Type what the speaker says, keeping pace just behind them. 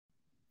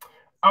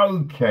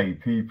Okay,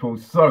 people.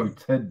 So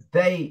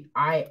today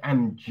I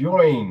am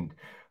joined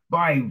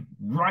by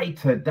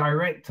writer,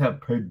 director,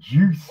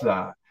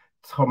 producer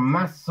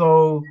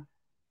Tommaso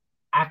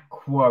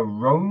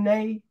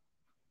Acquarone.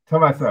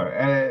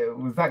 Tommaso,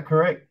 was that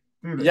correct?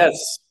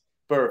 Yes,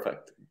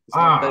 perfect. It's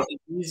not that Ah,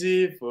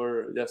 easy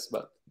for yes,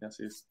 but yes,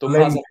 it's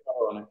Tommaso plenty.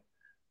 Acquarone.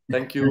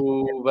 Thank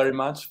you very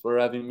much for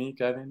having me,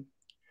 Kevin.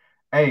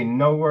 Hey,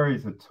 no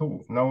worries at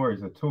all. No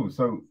worries at all.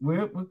 So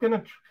we're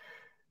gonna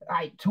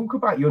talk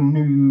about your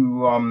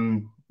new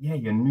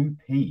your new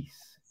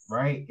piece,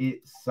 right?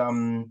 It's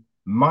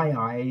My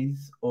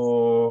Eyes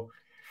or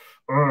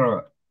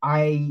uh,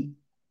 I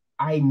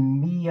I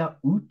Mia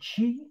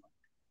Uchi.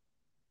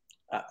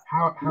 Uh,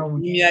 How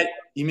would you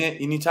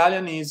in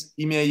Italian is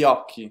I miei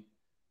occhi.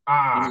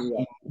 I miei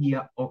I occhi.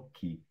 Mia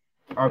Occhi.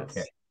 Okay.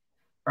 Yes.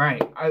 All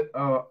right.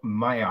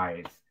 My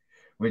Eyes,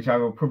 which I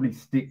will probably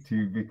stick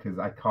to because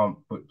I can't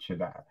butcher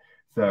that.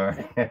 So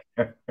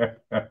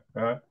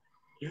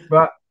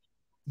but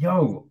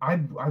yo, I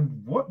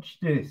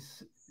watched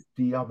this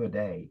the other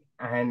day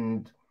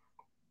and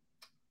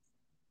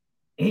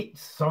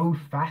it's so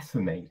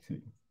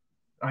fascinating.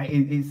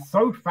 It's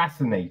so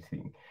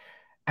fascinating.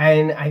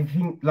 And I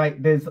think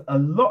like there's a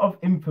lot of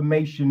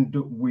information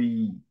that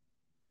we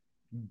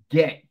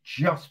get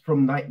just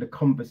from like the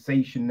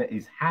conversation that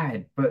is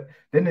had, but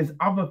then there's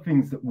other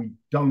things that we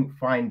don't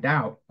find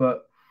out,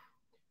 but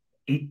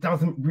it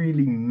doesn't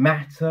really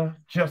matter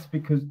just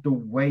because the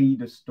way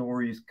the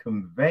story is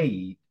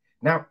conveyed.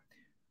 Now,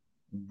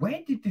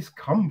 where did this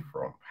come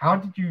from? How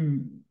did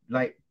you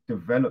like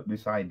develop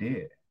this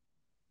idea?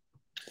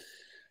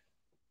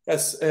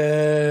 Yes.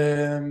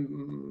 Yeah.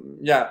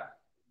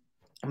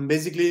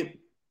 Basically,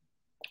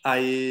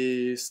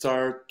 I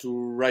start to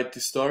write the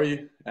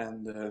story,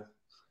 and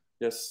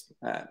yes,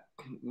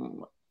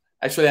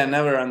 actually, I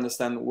never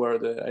understand where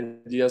the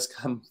ideas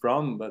come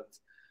from, but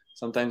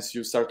sometimes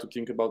you start to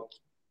think about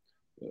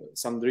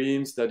some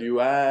dreams that you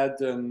had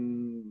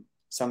and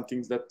some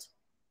things that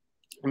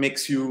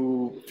makes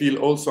you feel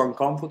also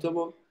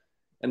uncomfortable,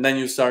 and then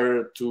you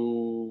start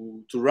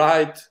to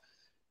write.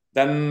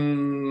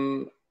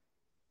 Then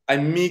I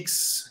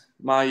mix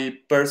my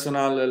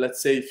personal,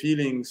 let's say,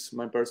 feelings,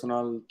 my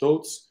personal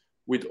thoughts,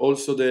 with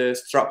also the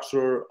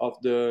structure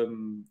of the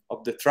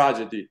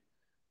tragedy.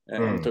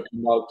 I'm Mm,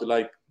 talking about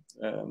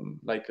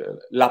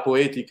La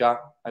Poetica.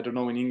 I don't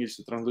know in English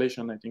the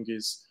translation. I think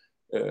is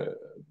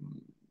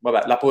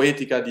vabbè, La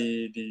Poetica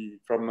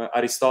from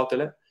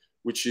Aristotele,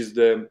 which is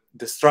the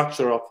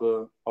structure of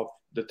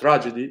the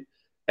tragedy,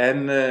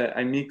 and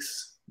I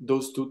mix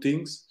those two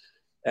things,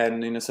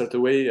 and in a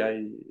certain way,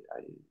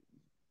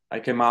 I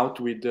came out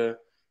with the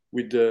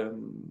with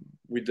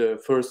the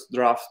first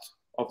draft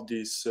of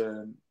this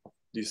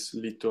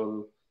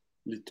little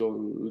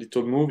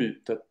movie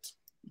that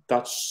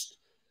touched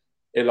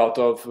a lot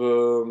of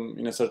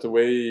in a certain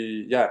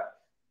way, yeah,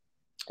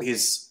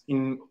 is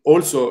in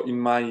also in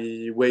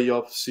my way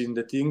of seeing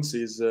the things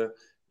is a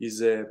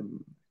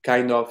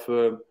kind of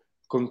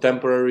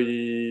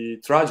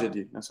contemporary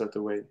tragedy in a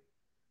certain way,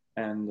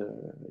 and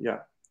yeah,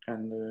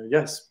 and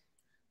yes,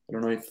 I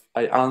don't know if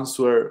I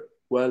answer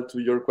well to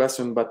your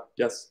question, but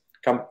yes,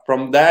 come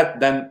from that.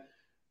 Then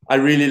I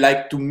really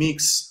like to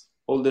mix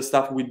all the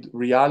stuff with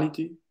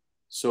reality.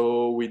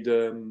 So with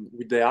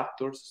the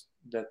actors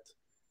that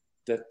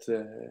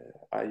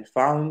I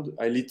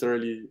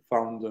literally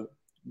found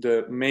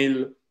the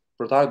male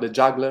protagonist, the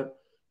juggler.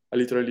 I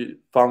literally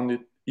found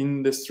it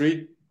in the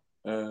street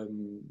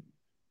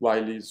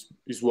while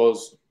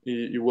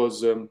he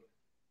was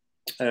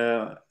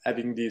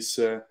having this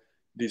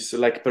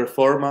like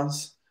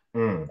performance,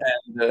 mm.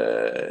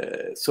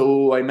 and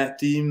so I met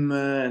him,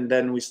 and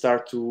then we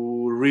start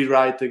to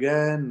rewrite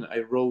again. I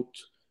wrote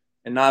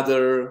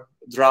another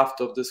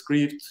draft of the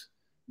script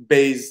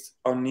based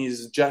on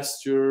his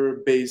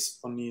gesture, based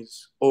on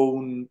his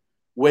own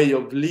way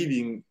of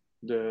living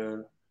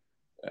the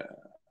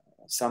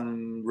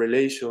some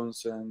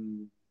relations,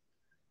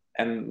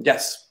 and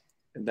yes,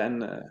 and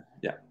then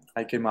yeah,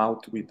 I came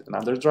out with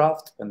another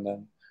draft, and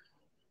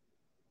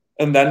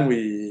then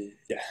we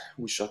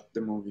shot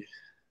the movie.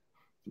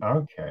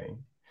 Okay.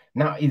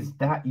 Now, is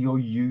that your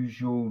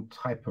usual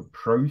type of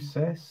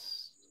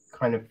process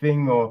kind of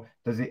thing, or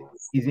is it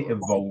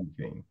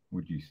evolving,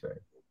 would you say?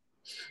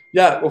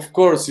 Yeah, of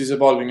course, it's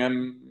evolving.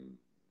 I'm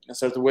in a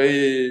certain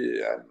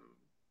way. I'm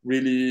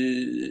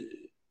really,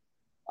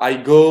 I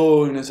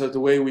go in a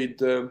certain way with,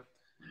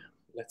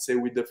 let's say,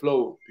 with the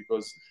flow,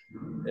 because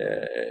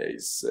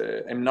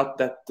I'm not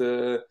that.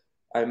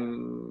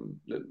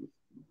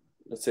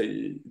 Let's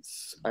say,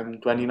 I'm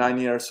 29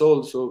 years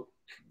old, so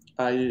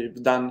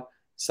I've done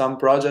some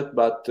project,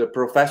 but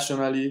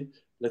professionally,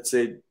 let's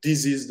say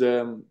this is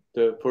the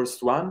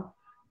first one,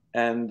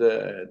 and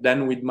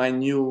then with my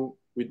new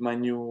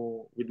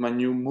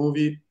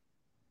movie,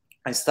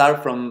 I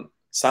start from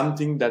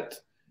something that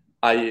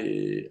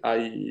I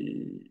I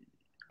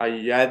I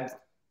had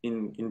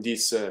in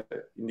this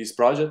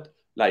project,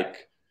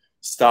 like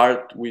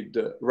start with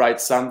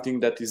write something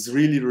that is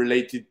really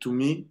related to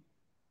me,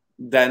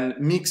 then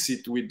mix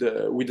it with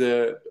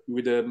the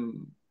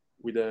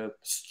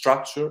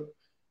structure,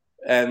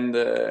 and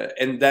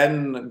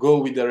then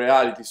go with the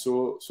reality.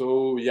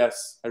 So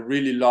yes, I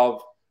really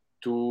love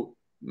to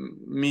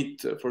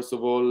meet, first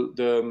of all,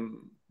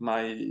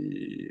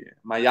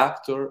 my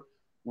actor,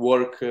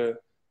 work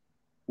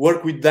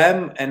with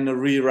them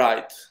and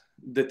rewrite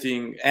the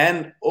thing.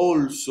 And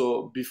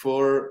also,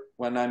 before,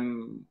 when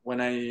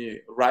I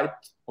write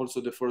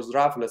also the first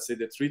draft, let's say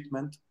the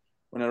treatment,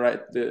 when I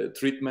write the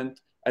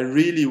treatment, I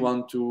really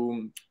want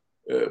to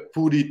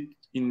put it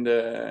in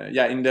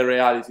the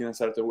reality in a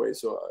certain way.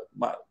 So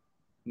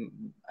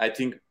I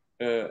think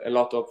a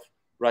lot of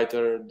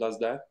writer does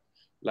that,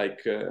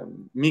 like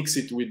mix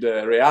it with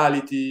the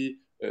reality,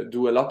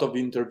 do a lot of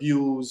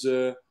interviews,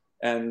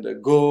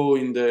 and go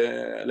in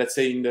the, let's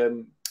say, in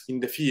the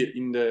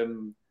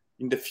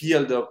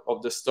field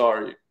of the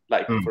story.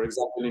 Like, for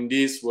example, in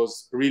this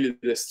was really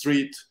the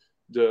street,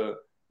 the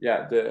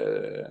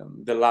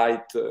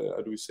light,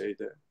 how do we say,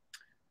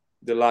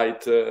 the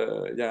light,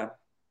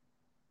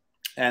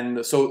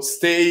 and so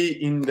stay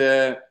in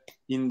the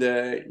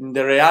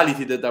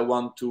reality that I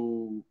want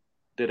to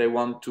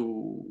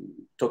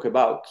talk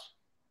about.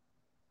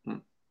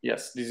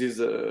 Yes, this is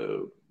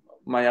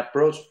my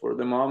approach for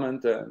the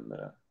moment, and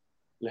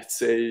let's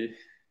say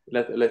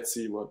let's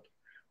see what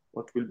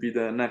will be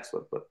the next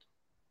one. But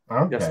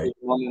Okay. yes, for the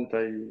moment,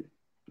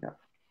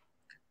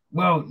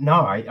 Well, no,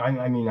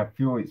 I mean, I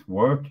feel it's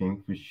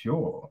working for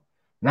sure.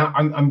 Now,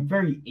 I'm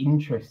very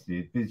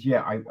interested because,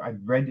 yeah, I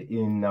read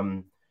in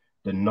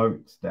the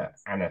notes that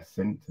Anna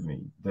sent to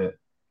me that,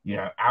 you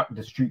know, out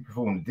the street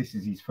performance, this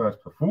is his first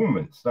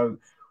performance. So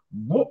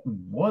what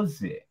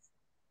was it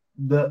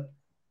that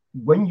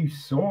when you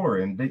saw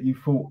him that you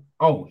thought,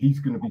 oh, he's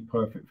going to be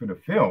perfect for the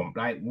film?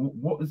 Like,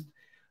 what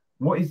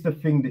is the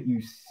thing that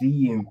you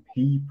see in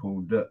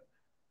people that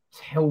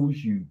tells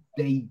you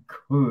they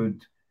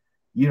could,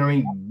 you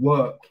know,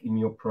 work in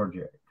your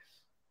projects?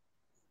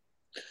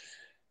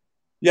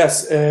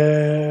 Yes,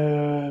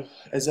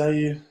 as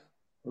I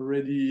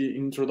already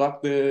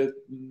introduced, the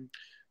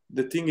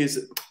thing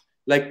is,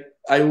 like,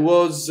 I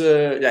was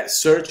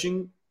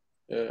searching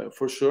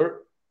for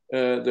sure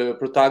the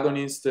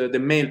protagonist, the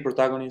male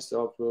protagonist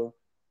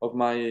of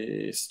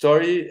my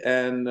story,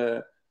 and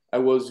I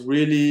was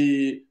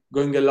really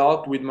going a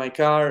lot with my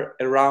car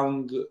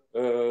around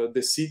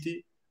the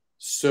city,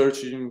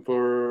 searching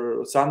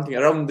for something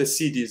around the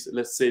cities,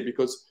 let's say,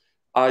 because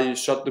I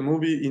shot the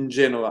movie in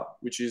Genoa,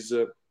 which is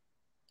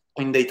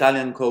in the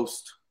Italian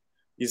coast.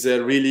 Is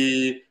a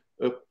really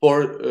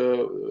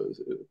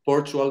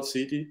portual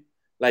city,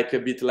 like a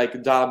bit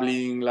like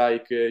Dublin,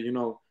 like you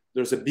know,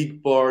 there's a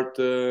big port,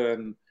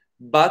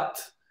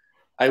 but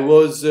I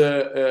was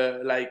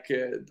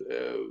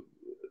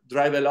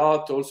drive a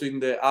lot also in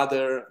the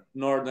other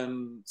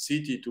northern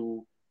city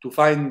to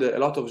find a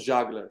lot of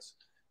jugglers.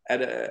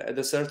 At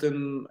a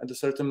certain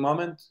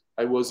moment,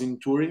 I was in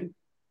Turin,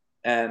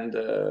 and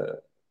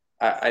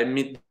I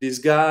meet this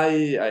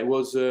guy. I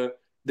was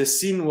the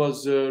scene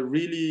was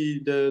really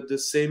the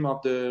same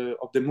of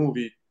the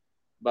movie,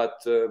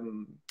 but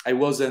I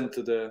wasn't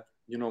the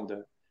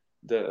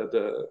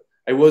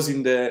I was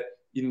in the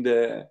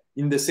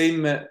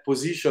same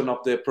position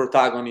of the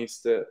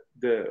protagonist,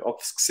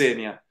 of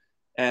Xenia,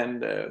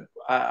 and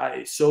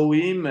I saw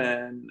him,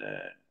 and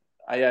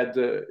I had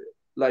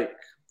like,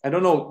 I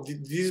don't know,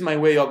 this is my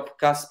way of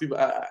cast people.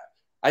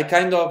 I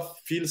kind of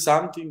feel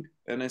something,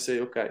 and I say,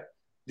 okay,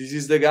 this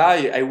is the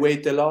guy. I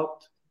wait a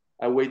lot.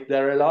 I wait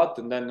there a lot,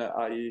 and then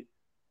I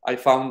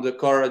found the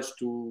courage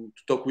to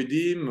talk with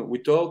him. We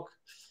talk,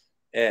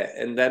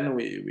 and then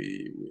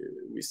we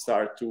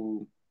start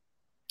to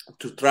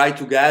try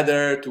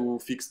together to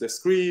fix the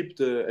script,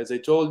 as I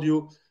told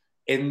you,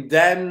 and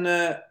then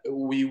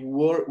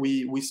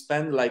we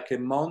spend like a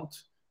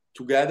month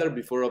together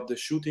before of the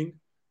shooting,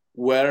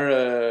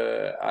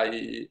 where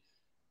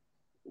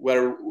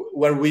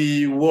where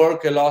we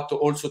work a lot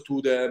also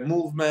to the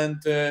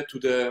movement,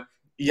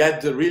 he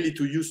had really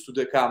to use to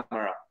the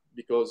camera,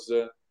 because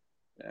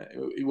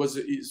it was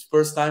his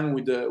first time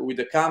with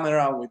the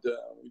camera, with the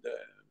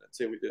let's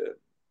say with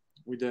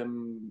the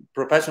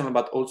professional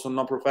but also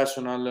non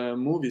professional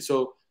movie.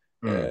 So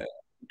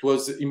it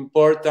was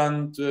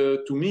important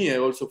to me,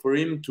 and also for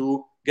him,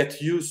 to get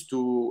used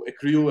to a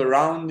crew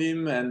around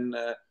him and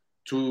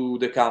to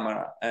the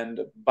camera.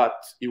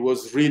 But he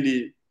was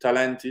really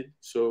talented,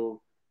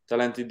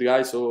 talented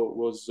guy, so it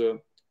was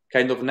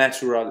kind of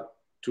natural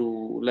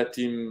to let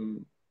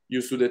him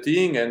used to the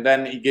thing. And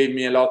then he gave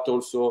me a lot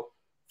also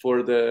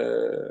for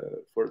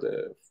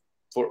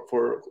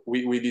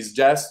with his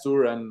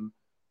gesture and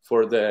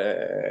for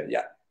the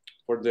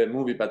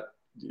movie. But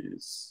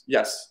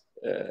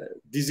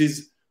this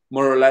is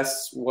more or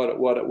less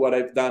what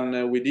I've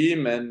done with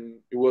him, and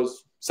it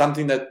was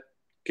something that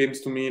came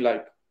to me,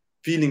 like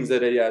feelings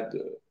that I had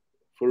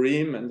for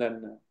him, and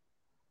then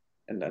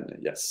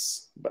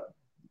yes, but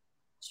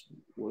it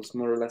was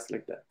more or less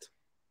like that.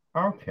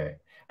 Okay.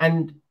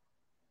 And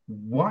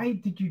why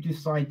did you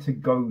decide to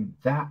go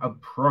that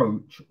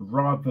approach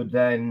rather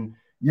than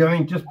You know what I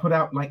mean? Just put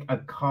out like a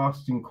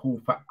casting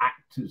call for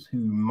actors who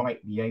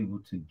might be able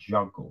to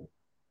juggle.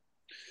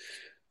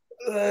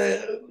 I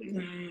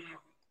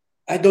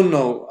don't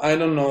know. I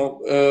don't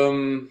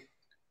know.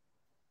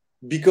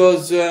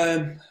 Because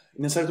in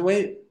a certain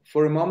way,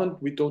 for a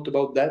moment, we thought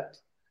about that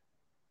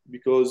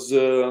because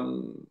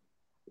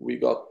we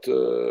got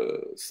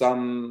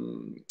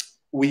some.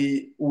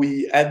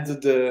 We had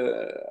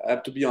the. I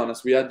have to be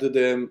honest. We had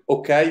the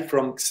okay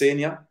from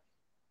Xenia,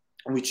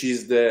 which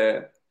is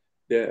the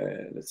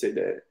let's say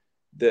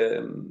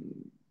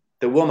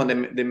the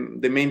woman,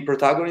 the main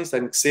protagonist,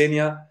 and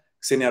Xenia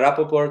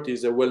Rappaport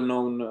is a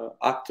well-known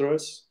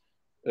actress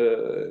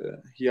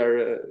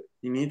here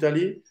in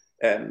Italy,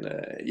 and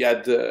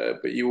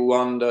he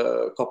won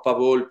the Coppa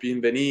Volpi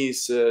in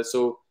Venice,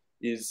 so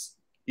is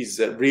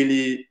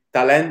really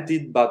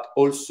talented, but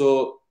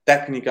also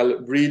technical,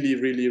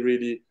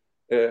 really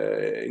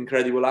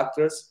incredible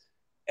actress.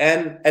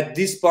 And at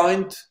this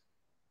point,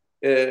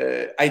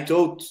 I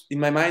thought in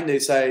my mind,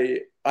 as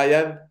I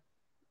have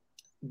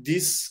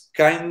this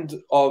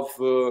kind of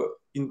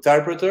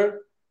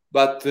interpreter,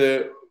 but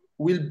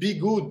will be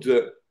good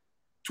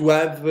to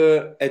have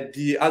at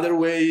the other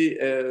way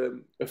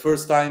a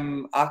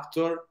first-time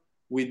actor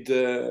with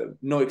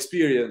no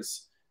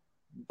experience.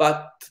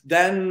 But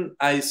then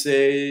I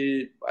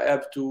say I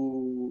have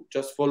to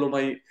just follow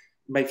my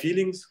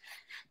feelings,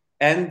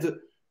 and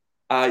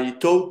I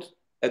thought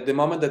at the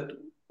moment that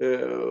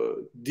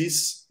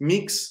this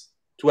mix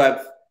to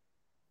have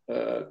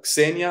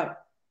Xenia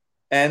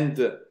and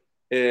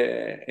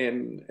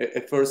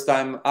a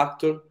first-time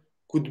actor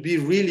could be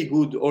really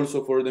good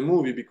also for the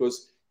movie,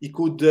 because he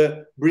could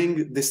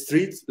bring the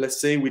street, let's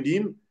say, with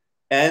him,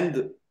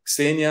 and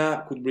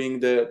Xenia could bring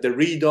the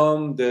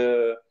rhythm,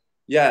 the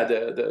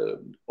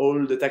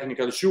all the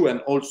technical issue, and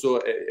also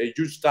a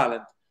huge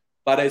talent.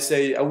 But I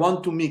say I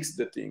want to mix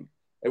the thing.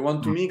 I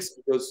want to mix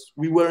because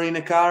we were in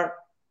a car.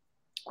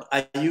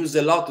 I use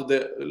a lot of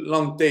the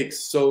long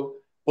takes, so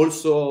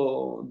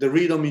also the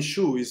rhythm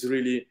issue is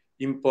really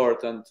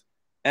important.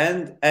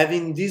 And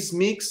having this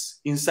mix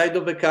inside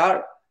of the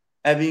car,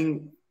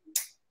 having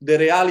the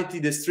reality,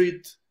 the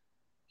street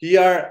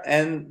here,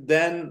 and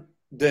then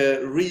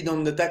the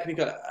rhythm, the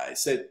technical, I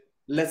said,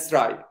 let's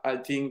try. I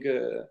think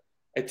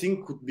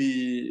could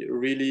be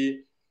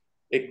really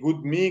a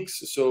good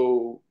mix.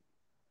 So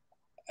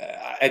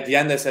at the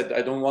end, I said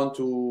I don't want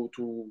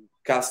to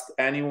cast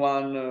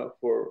anyone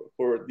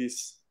for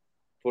this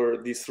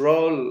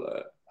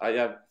role. I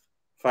have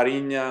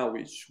Farina,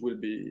 which will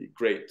be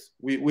great.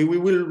 We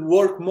will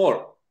work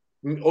more.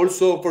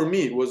 Also for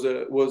me was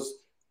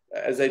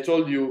as I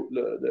told you,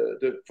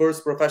 the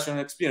first professional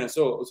experience.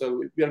 So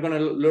we are going to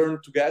learn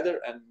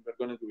together, and we're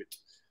going to do it.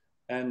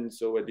 And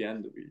so at the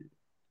end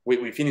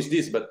we finish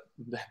this, but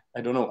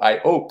I don't know. I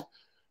hope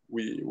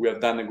we have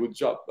done a good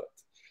job, but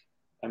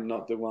I'm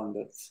not the one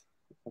that's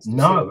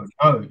no,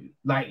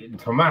 like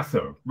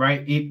Tommaso,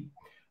 right?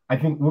 I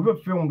think with a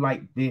film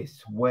like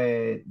this,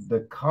 where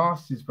the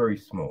cast is very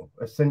small,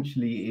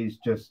 essentially it is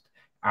just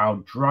our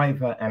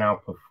driver and our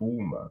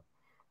performer.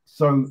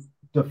 So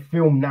the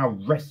film now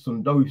rests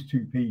on those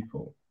two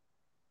people,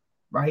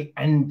 right?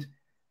 And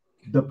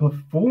the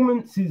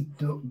performances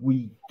that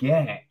we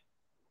get,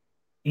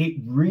 it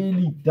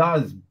really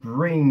does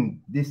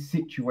bring this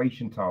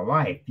situation to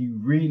life. You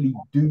really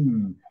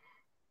do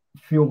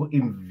feel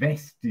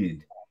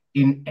invested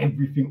in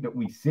everything that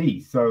we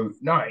see. So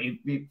no,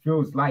 it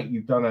feels like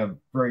you've done a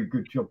very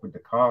good job with the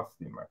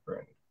casting, my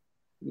friend.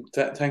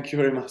 Thank you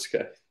very much,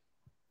 guys.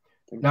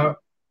 Now,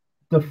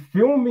 the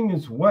filming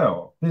as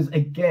well, there's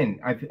again,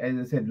 as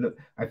I said, look,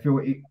 I feel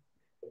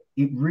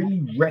it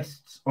really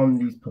rests on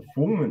these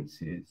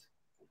performances,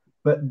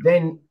 but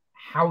then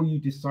how you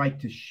decide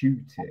to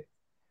shoot it.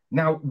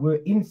 Now we're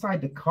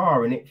inside the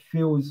car and it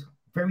feels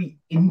very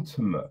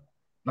intimate,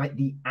 like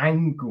the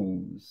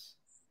angles,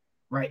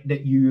 right,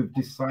 that you have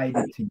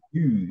decided to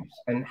use,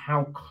 and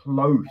how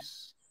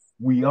close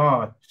we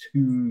are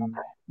to,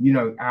 you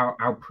know,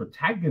 our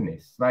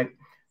protagonists. Like,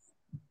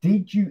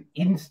 did you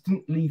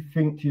instantly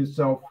think to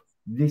yourself,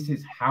 this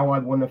is how I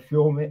want to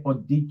film it? Or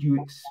did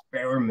you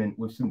experiment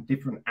with some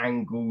different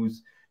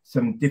angles,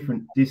 some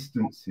different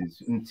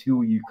distances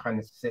until you kind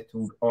of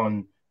settled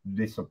on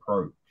this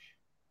approach?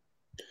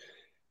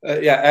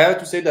 Yeah, I have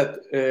to say that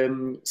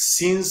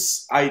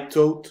since I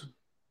thought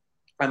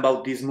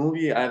about this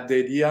movie, I have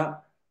the idea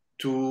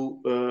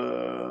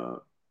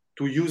to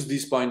use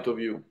this point of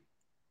view,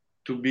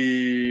 to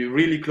be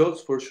really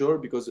close for sure,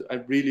 because I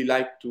really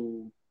like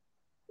to.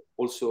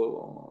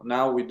 Also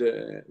now with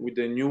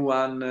the new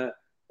one,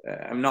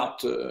 I'm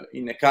not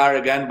in a car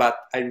again, but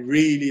I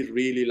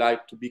really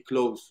like to be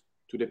close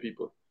to the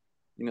people.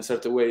 In a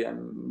certain way,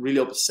 I'm really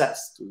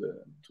obsessed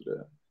to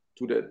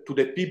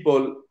the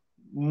people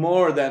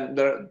more than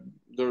the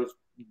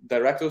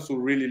directors who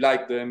really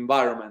like the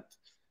environment.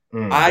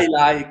 I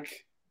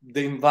like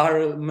the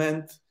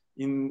environment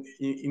in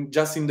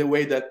just in the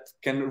way that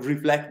can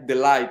reflect the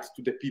light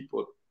to the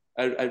people.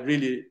 I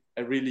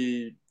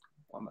really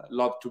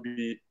love to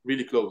be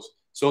really close.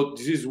 So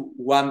this is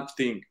one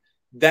thing.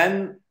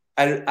 Then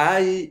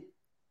I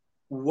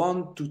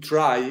want to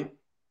try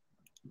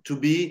to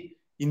be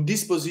in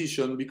this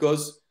position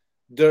because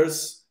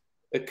there's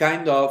a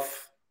kind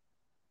of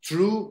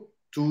truth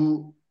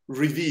to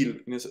reveal.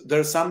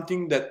 There's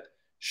something that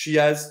she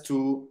has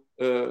to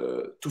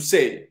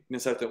say in a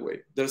certain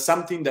way. There's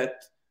something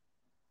that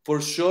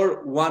for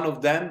sure one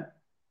of them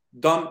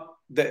don't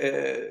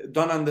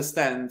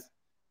understand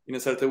in a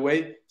certain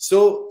way.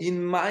 So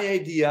in my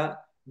idea,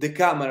 the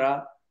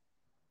camera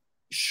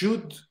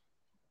should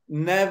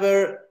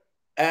never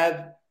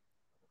have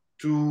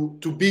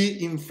to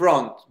be in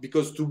front,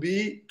 because to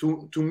me,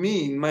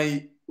 in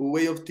my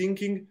way of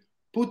thinking,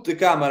 put the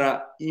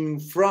camera in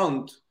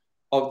front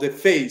of the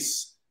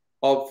face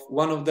of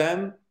one of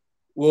them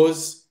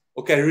was,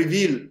 okay,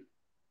 reveal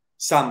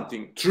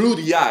something through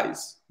the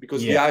eyes,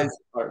 because the eyes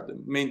are the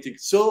main thing.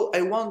 So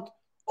I want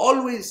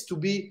always to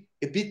be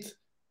a bit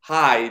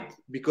hide,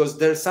 because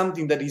there's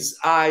something that is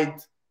hide,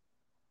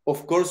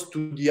 of course,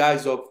 to the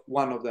eyes of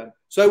one of them.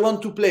 So I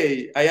want to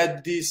play. I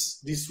had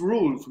these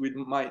rules with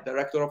my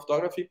director of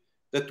photography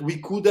that we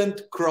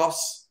couldn't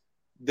cross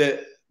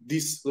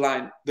this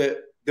line.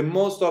 The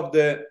most of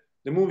the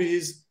movie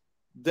is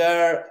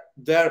there,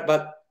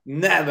 but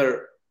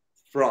never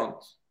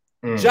front.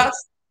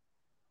 Just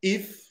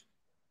if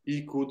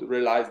he could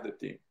realize the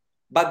thing.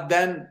 But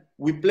then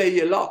we play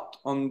a lot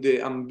on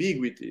the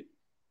ambiguity.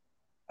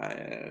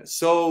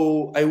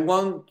 So I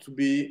want to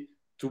be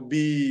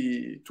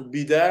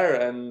there,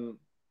 and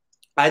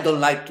I don't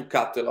like to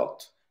cut a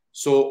lot.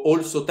 So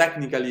also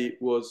technically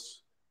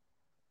was,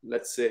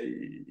 let's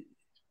say,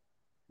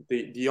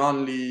 the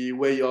only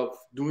way of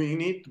doing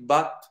it,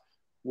 but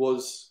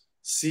was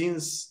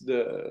since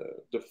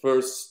the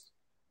first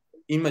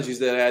images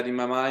that I had in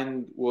my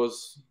mind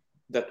was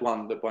that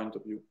one, the point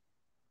of view.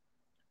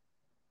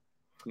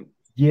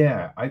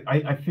 Yeah,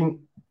 I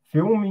think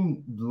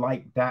filming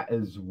like that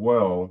as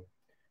well,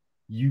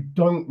 you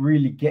don't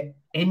really get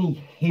any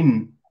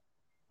hint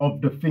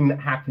of the thing that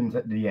happens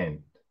at the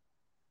end.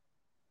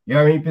 You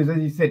know what I mean? Because as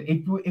you said,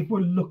 if we're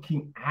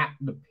looking at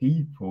the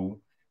people,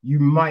 you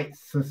might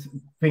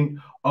think,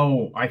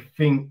 oh, I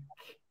think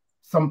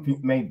something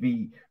may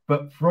be,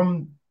 but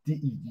from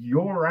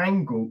your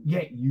angle,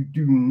 yeah, you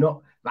do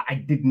not, like, I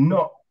did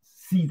not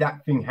see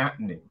that thing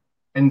happening.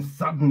 And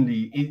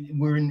suddenly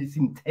we're in this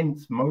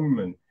intense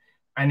moment.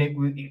 And it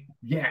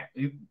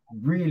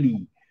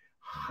really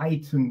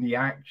heightened the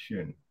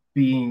action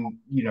being,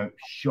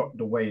 shot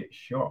the way it's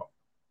shot.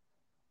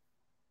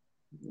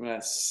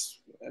 Yes,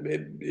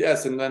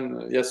 yes, and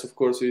then yes, of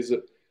course, is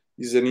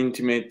an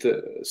intimate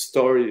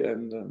story,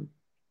 and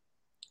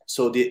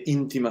so the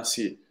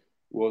intimacy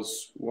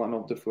was one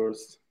of the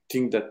first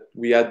thing that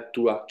we had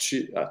to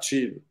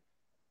achieve,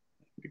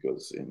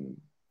 because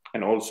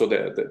and also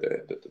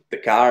the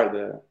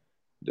car,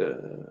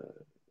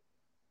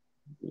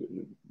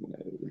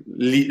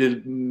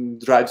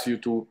 drives you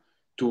to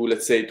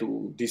let's say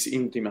to this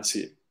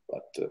intimacy,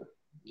 but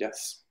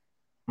yes.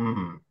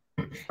 Mm-hmm.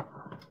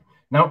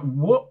 Now,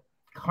 what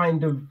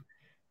kind of,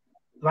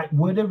 like,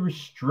 were there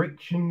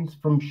restrictions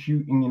from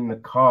shooting in the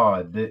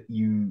car that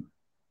you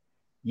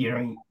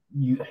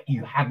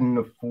hadn't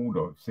have thought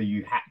of, so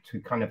you had to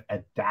kind of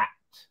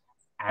adapt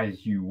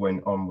as you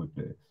went on with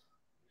this?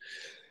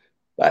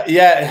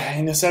 Yeah,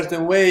 in a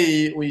certain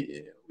way,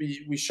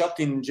 we shot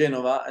in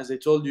Genova, as I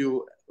told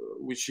you,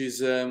 which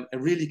is a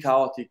really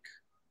chaotic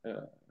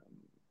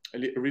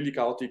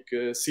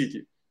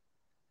city.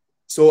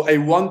 So I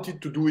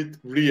wanted to do it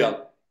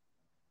real.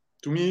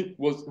 To me,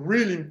 was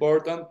really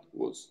important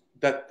was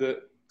that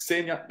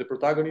Xenia, the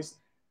protagonist,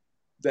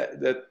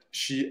 that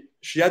she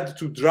had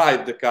to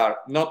drive the car,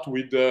 not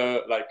with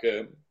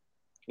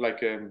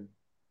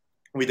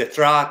with a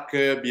truck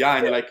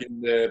behind, like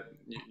in the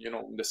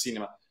in the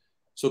cinema.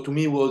 So to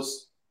me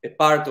was a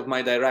part of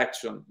my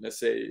direction. Let's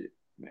say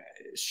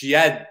she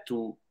had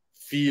to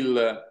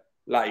feel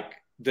like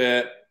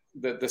the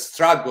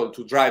struggle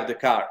to drive the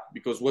car,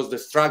 because was the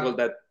struggle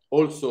that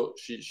also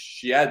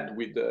she had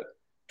with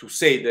to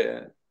say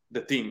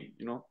the thing,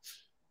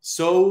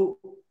 So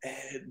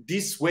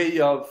this way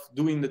of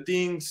doing the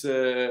things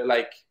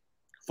like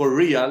for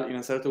real, in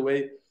a certain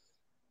way,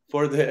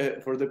 for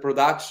the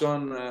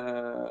production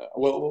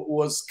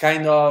was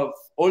kind of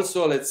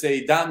also, let's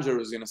say,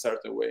 dangerous in a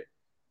certain way,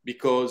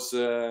 because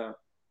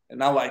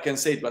now I can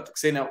say it, but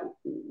Xenia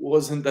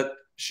wasn't that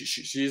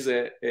she's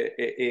a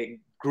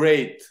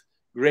great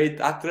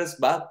actress,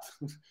 but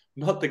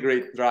not a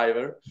great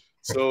driver.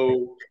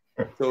 So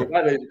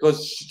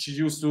because she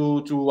used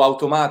to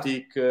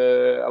automatic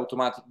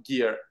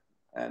gear,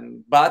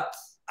 but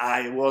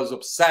I was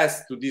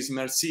obsessed to this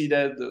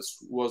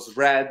Mercedes. Was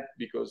red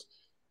because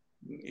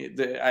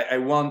I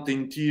want the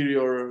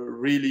interior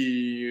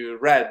really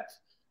red,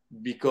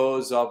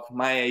 because of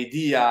my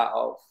idea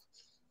of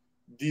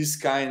this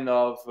kind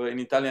of, in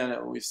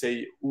Italian we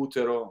say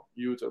utero,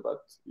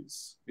 but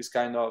it's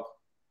kind of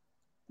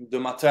the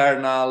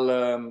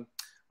maternal,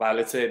 well,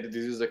 let's say this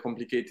is a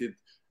complicated,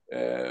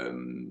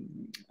 in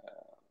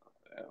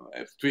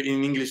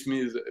English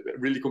means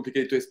really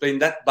complicated to explain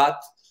that,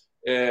 but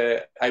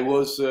I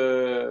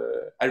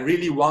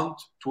really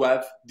want to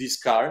have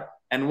this car,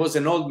 and was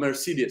an old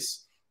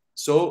Mercedes.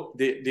 So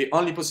the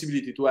only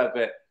possibility to have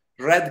a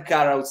red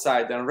car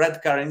outside and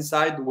red car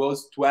inside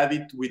was to have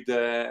it with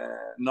the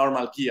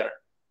normal gear.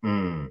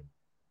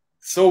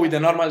 So with the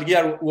normal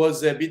gear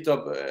was a bit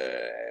of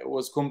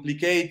was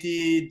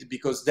complicated,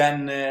 because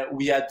then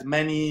we had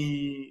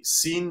many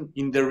scenes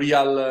in the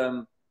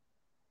real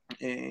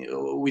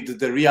with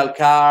the real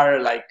car,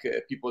 like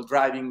people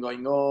driving,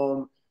 going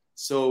home.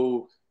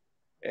 So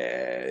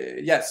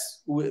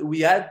yes,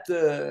 we had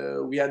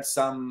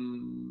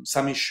some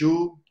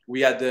issue.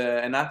 We had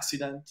an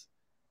accident.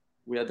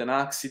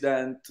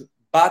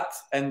 But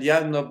at the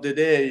end of the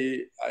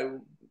day,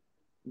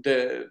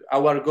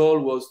 our goal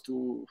was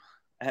to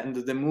end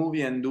the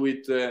movie and do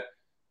it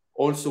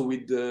also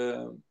with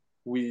the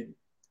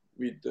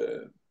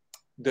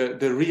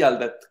real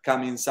that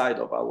come inside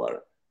of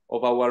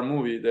our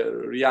movie, the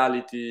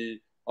reality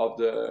of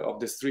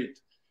the street.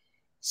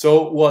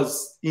 So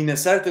was, in a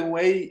certain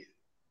way,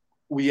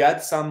 we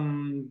had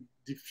some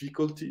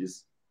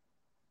difficulties,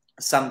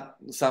 but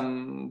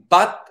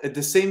at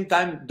the same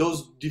time,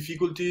 those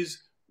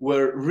difficulties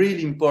were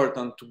really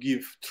important to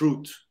give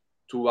truth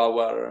to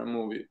our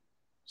movie.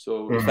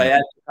 So if I had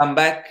to come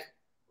back,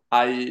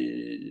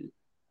 I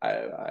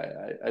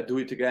do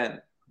it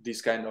again,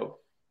 this kind of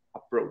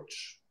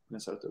approach in a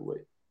certain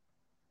way.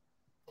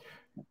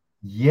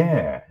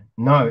 Yeah,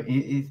 no,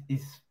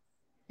 it's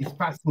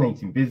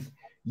fascinating because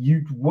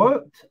you'd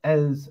worked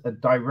as a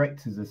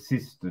director's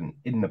assistant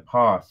in the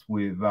past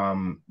with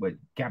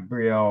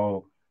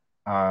Gabriel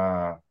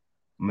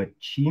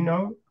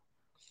Machino.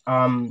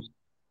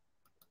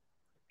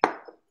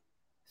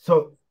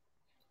 So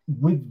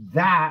with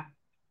that,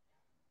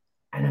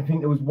 and I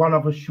think there was one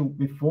other short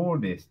before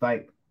this,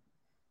 like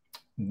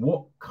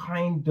what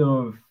kind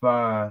of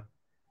like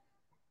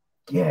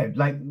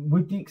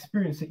with the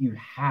experience that you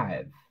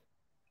have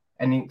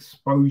and the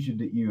exposure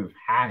that you have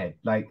had,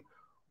 like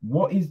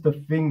what is the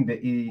thing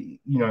that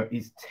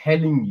is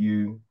telling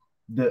you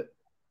that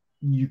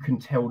you can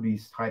tell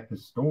these type of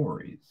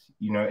stories,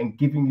 and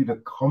giving you the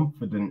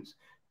confidence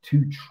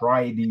to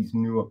try these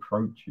new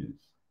approaches?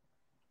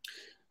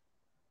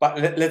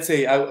 But let's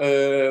say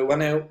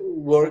when I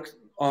worked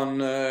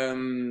on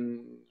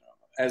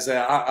as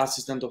an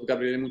assistant of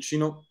Gabriele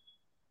Muccino,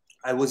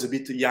 I was a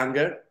bit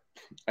younger.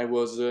 I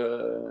was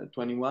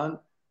 21,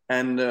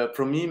 and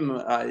from him,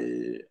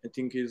 I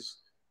think he's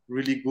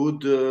really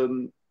good.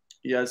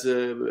 He has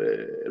a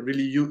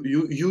really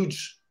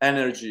huge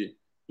energy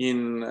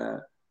in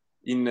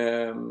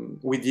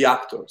with the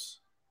actors.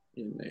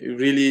 He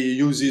really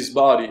uses his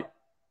body.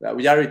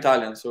 We are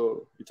Italian,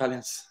 so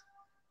Italians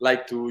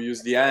like to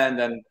use the hand.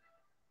 And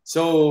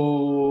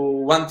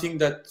so one thing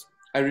that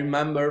I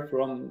remember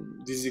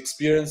from this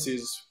experience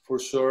is for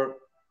sure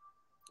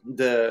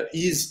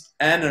his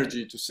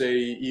energy to say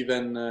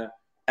even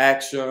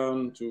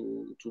action,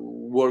 to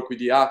work with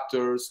the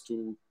actors,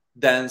 to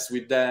dance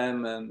with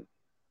them. And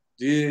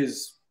this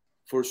is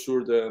for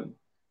sure the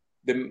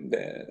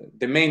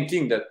main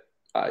thing that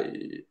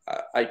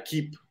I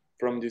keep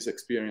from this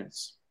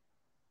experience.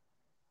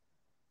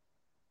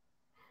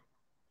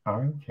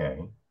 Okay,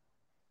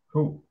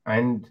 cool.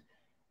 And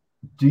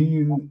do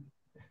you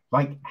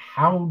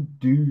how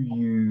do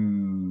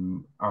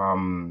you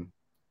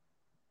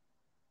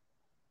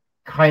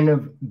kind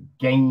of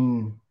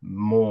gain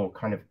more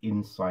kind of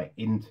insight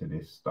into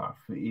this stuff?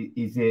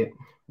 Is it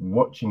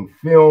watching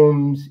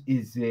films?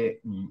 Is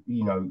it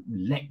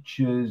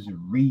lectures,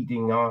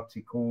 reading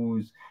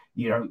articles,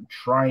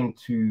 trying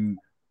to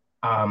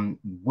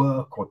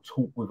work or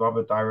talk with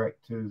other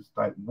directors?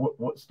 Like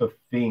what's the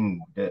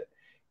thing that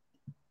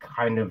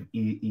kind of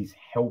is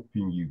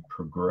helping you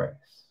progress?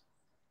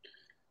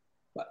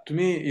 But to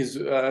me,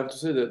 I have to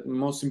say that the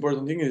most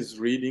important thing is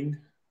reading.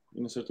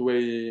 In a certain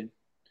way,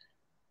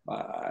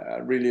 I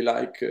really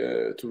like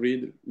to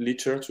read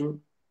literature,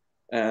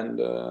 and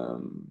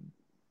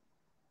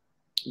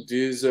this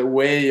is a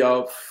way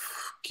of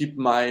keep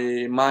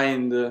my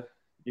mind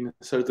in a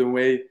certain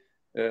way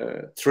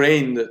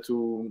trained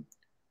to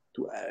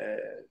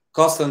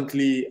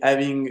constantly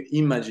having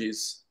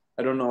images.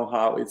 I don't know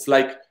how. It's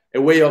like a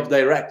way of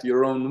direct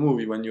your own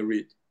movie when you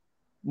read.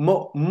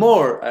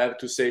 More, I have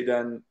to say,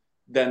 than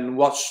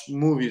watch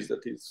movies.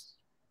 That is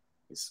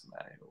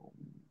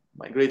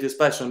my greatest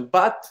passion.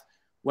 But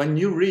when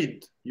you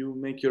read, you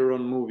make your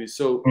own movie.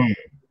 So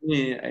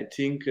me, I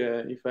think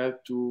if I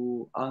have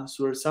to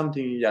answer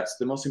something, yes,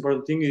 the most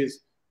important thing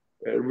is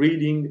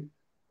reading,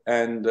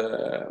 and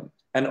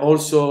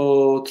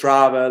also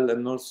travel,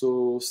 and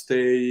also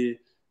stay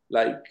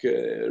like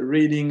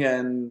reading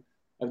and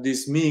have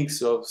this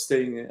mix of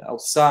staying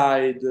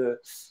outside,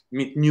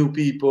 meet new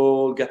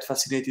people, get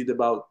fascinated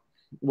about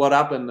what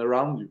happened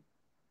around you.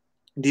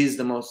 This is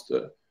the most,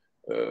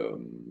 to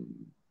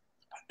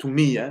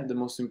me, the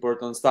most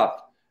important stuff.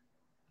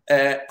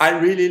 I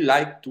really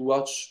like to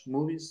watch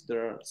movies.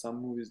 There are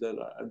some movies that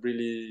I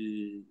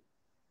really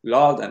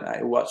love, and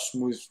I watch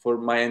movies for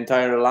my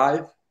entire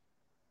life.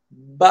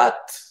 But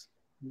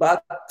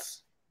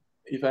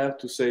if I have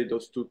to say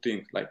those two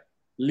things, like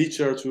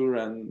literature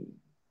and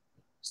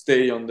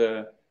stay on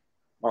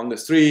the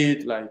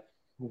street, like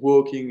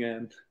walking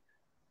and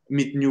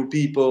meet new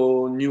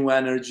people, new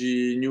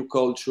energy, new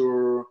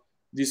culture,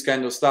 this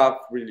kind of stuff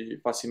really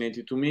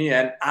fascinated to me.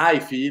 And I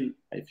feel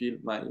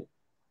my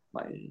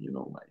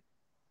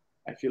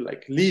I feel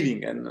like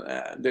living, and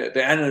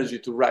the energy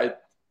to write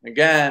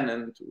again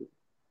and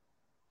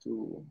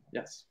to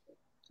yes,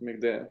 to make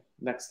the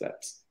next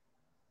steps.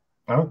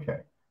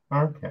 Okay.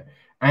 Okay.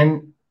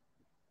 And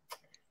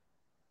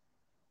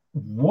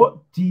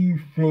what do you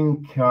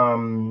think,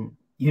 when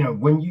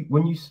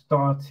you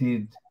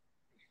started,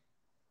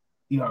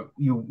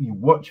 you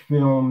watch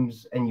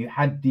films and you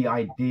had the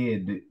idea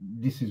that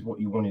this is what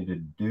you wanted to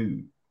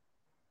do,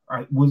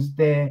 right? Was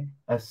there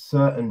a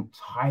certain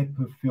type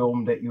of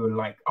film that you were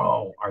like,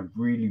 oh, I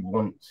really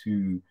want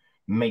to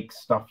make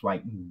stuff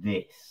like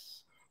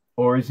this?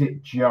 Or is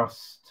it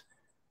just,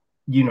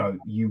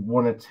 you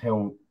want to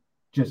tell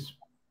just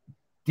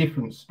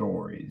different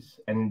stories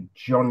and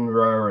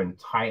genre and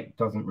type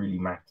doesn't really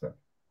matter?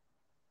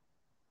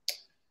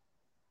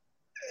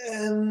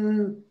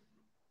 In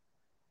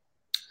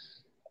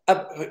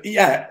a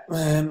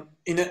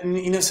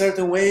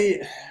certain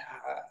way,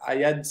 I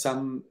had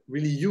some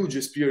really huge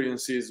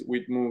experiences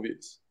with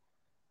movies.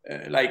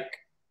 I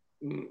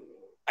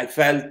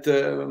felt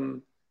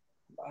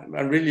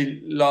I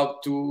really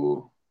love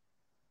to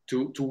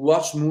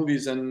watch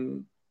movies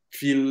and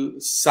feel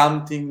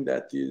something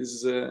that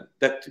is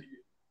that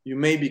you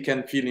maybe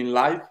can feel in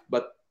life,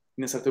 but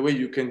in a certain way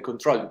you can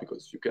control it,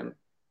 because you can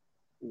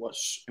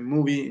watch a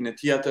movie in a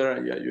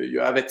theater, you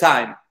have a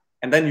time,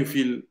 and then you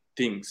feel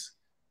things.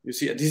 You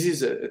see, this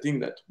is a thing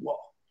that, wow,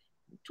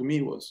 to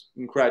me was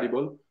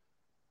incredible.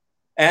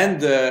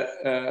 And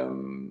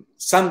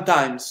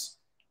sometimes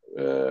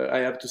I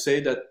have to say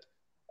that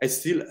I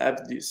still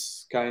have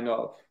this kind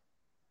of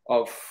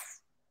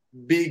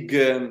big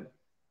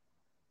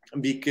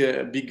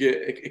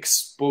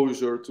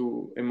exposure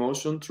to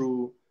emotion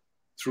through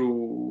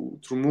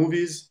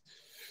movies.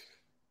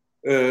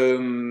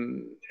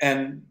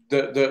 And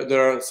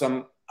there are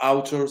some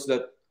authors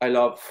that I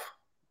love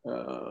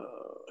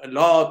a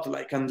lot,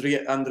 like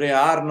Andrea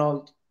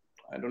Arnold.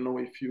 I don't know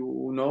if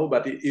you know,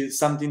 but it is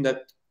something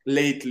that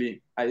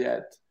lately I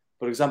had.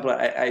 For example,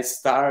 I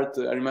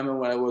remember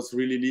when I was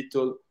really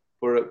little,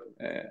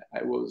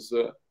 I was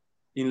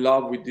in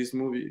love with this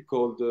movie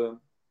called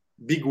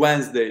Big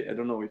Wednesday. I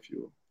don't know if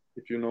you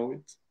know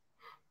it.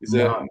 It's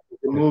a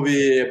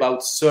movie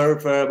about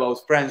surfer,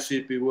 about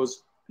friendship. It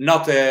was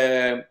not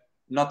a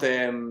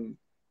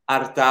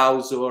art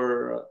house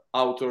or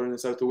author in a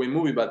certain way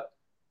movie, but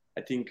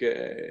I think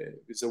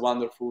it's a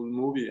wonderful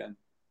movie. And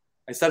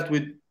I started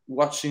with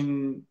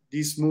watching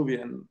this movie,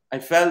 and I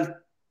felt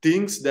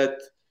things that,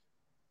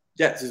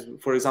 yes,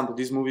 for example,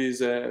 this movie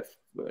is a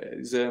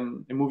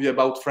movie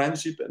about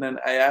friendship, and then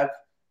I have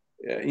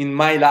in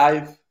my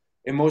life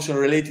emotion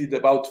related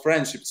about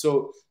friendship.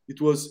 So it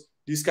was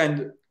this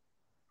kind,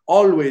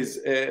 always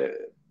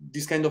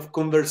this kind of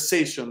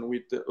conversation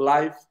with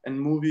life and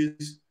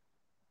movies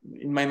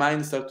in my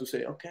mind. Start to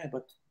say, okay,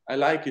 but I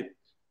like it,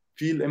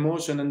 feel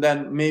emotion, and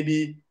then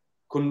maybe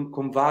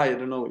convey, I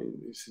don't know if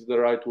this is the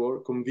right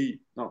word, convey,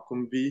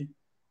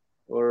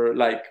 or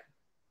like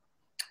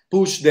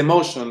push the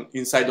emotion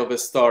inside of a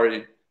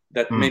story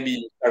that maybe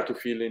you start to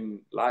feel in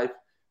life.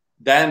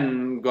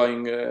 Then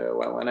going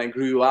when I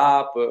grew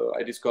up,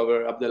 I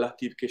discovered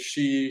Abdelatif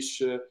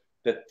Keshish,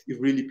 that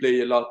really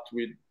play a lot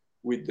with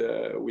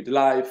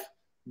life.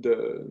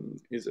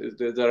 Is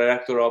the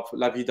director of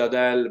La Vida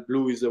del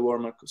Blue is the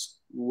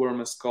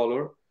warmest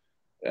color,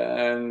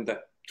 and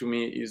that to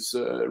me is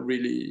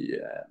really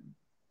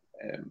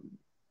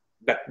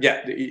that,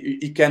 yeah,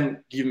 it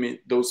can give me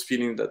those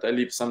feelings that I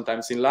live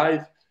sometimes in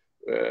life.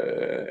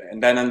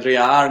 And then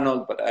Andrea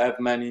Arnold, but I have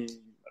many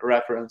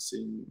reference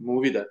in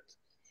movie that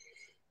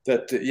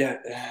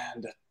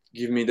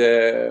give me in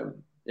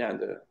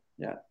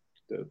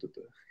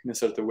a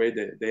certain way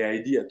the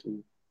idea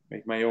to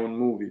make my own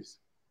movies.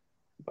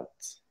 But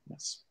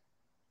yes.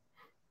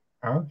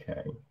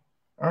 Okay.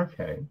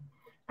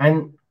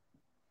 And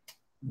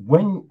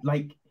when,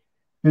 like,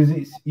 because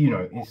it's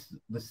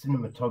the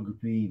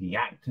cinematography, the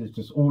actors,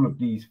 just all of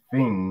these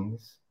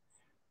things,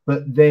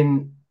 but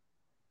then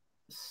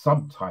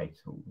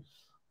subtitles,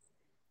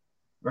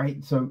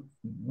 right? So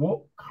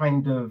what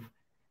kind of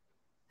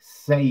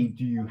say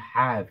do you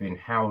have in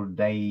how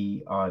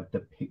they are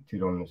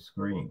depicted on the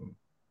screen?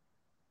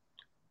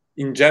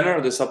 In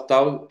general, the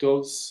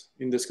subtitles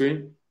in the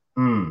screen?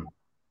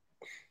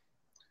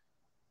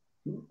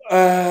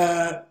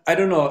 I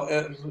don't know.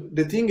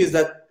 The thing is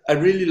that I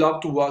really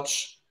love to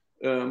watch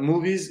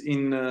movies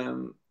in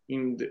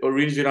the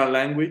original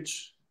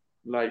language,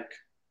 like,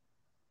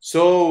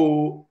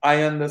 so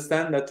I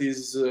understand that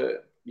is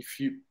if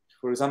you,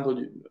 for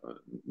example,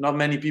 not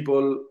many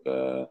people.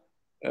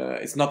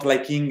 It's not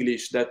like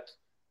English that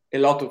a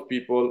lot of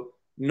people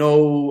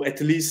know,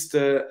 at least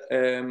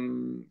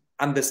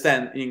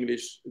understand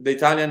English. The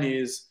Italian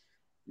is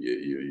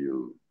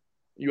you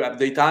you have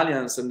the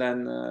Italians, and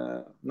then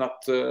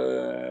not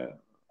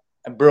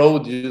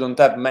abroad you don't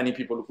have many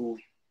people who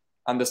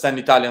understand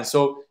Italian.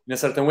 So in a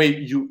certain way,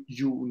 you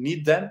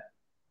need them.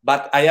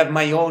 But I have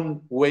my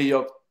own way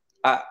of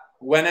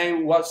when I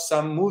watch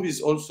some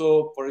movies.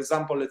 Also, for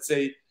example, let's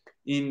say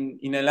in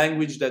a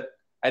language that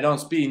I don't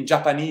speak, in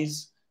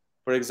Japanese,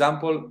 for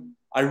example,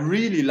 I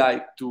really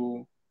like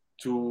to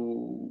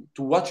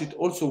watch it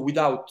also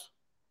without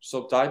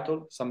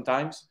subtitle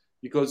sometimes,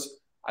 because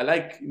I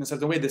like, in a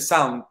certain way, the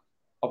sound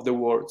of the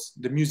words,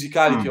 the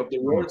musicality of the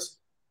words,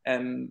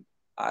 and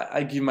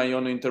I give my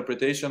own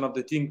interpretation of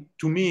the thing.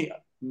 To me,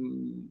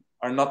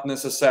 are not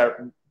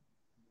necessary,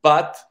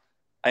 but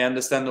I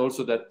understand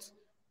also that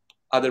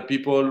other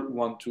people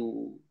want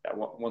to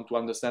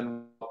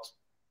understand what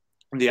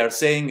they are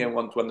saying and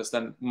want to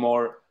understand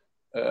more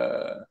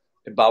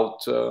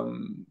about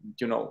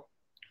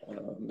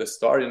the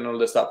story and all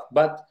the stuff.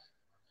 But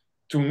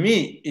to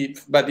me,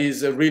 but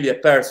is really a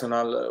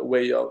personal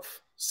way of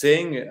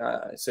saying.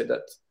 I say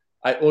that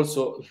I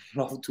also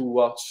love to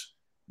watch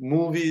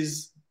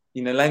movies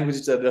in a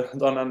language that I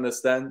don't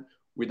understand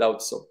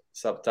without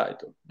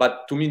subtitle.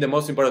 But to me, the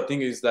most important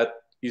thing is that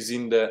is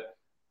in the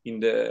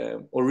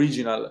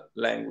original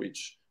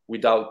language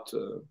without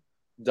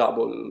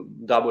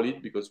double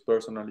it, because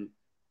personally,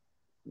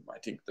 I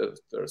think that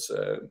there's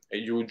a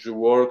huge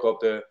work of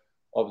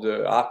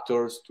the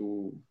actors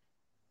to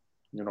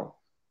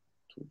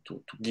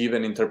give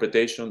an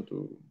interpretation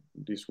to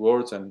these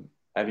words, and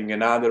having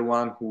another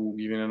one who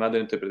giving another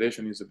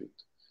interpretation is a bit.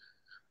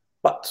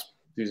 But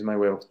this is my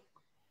way of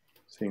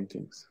saying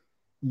things.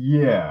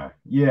 Yeah.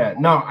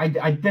 No, I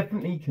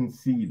definitely can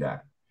see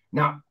that.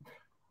 Now,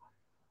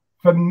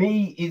 for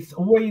me, it's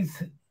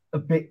always a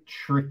bit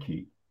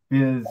tricky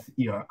because,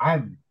 I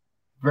have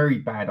very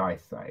bad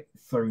eyesight.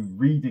 So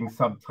reading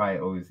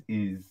subtitles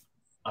is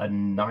a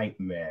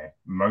nightmare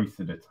most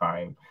of the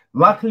time.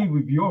 Luckily,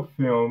 with your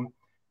film,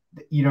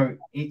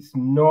 it's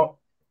not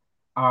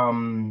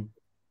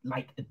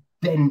like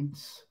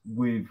dense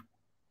with,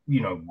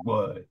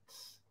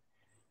 words.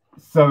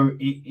 So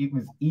it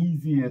was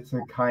easier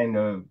to kind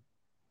of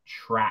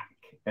track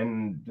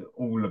and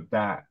all of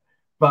that.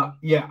 But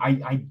yeah,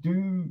 I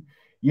do,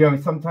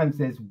 sometimes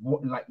there's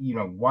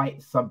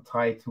white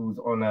subtitles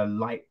on a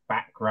light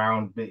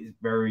background that is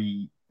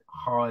very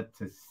hard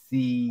to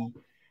see.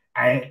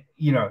 And,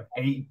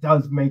 it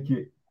does make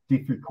it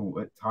difficult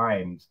at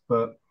times,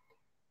 but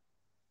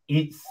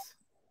I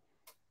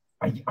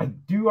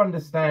do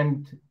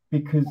understand,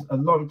 because a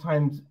lot of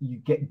times you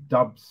get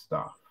dub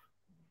stuff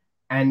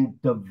and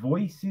the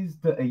voices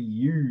that are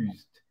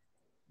used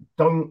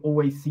don't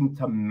always seem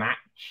to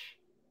match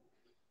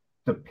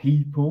the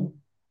people.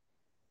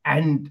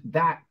 And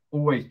that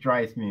always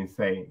drives me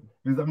insane,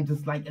 because I'm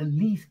just like, at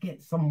least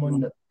get someone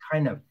that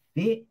kind of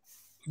fits,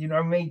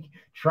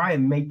 try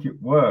and make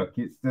it work.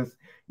 It's just,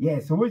 yeah,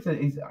 it's always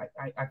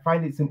I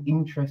find it's an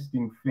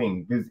interesting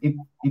thing, because if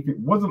it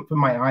wasn't for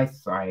my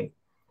eyesight,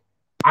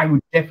 I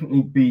would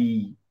definitely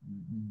be,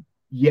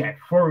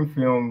 foreign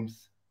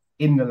films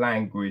in the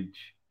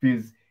language,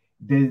 because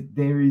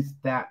there is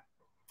that.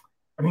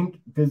 I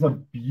think there's a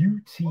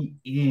beauty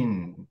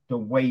in the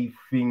way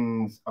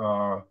things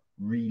are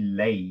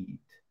relayed.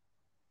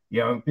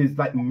 Because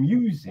like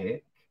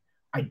music,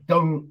 I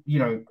don't,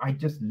 I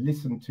just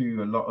listen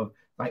to a lot of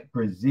like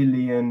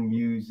Brazilian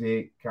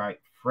music,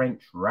 like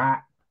French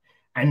rap,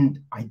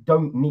 and I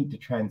don't need the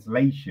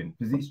translation,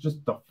 because it's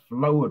just the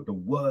flow of the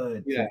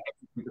words and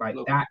everything like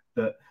that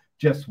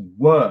just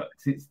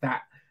works. It's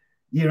that,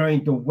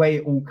 the way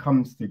it all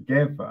comes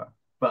together.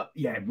 But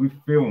yeah, with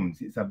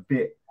films, it's a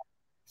bit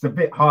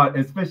hard,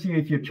 especially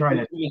if you're trying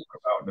to talk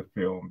about the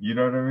film. You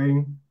know what I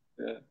mean?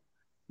 Yeah.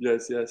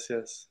 Yes,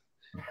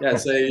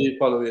 I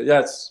follow you.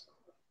 Yes.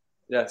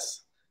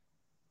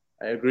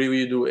 I agree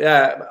with you.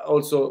 Yeah.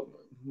 Also,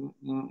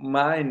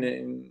 mine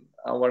in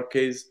our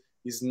case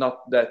is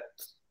not that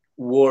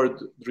word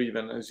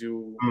driven, as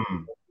you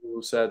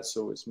said.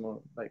 So it's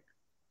more like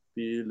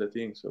feel the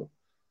thing. So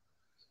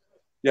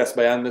yes,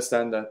 but I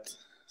understand that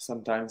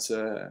sometimes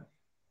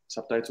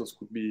subtitles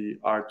could be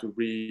hard to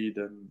read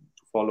and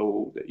to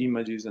follow the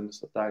images and the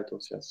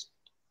subtitles. Yes,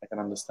 I can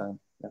understand.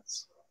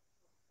 Yes.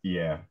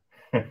 Yeah.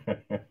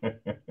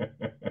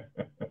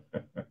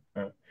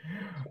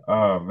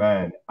 Oh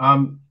man.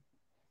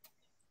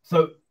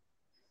 So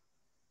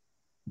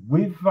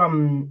with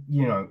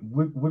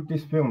with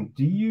this film,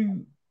 do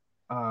you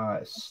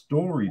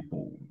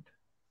storyboard?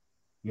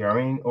 You know what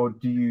I mean? Or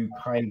do you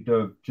kind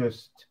of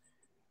just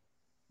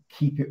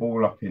keep it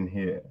all up in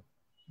here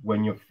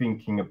when you're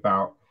thinking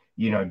about,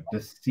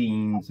 the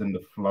scenes and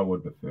the flow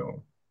of the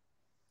film?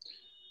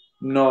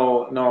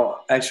 No.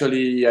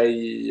 Actually,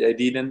 I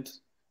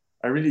didn't.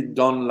 I really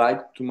don't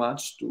like too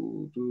much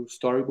to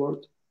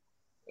storyboard,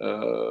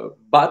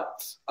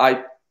 but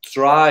I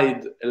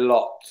tried a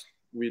lot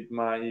with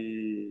my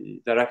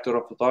director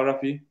of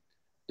photography,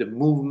 the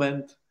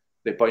movement,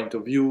 the point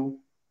of view,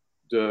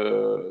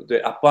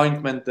 the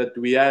appointment that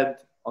we had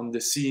on the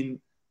scene,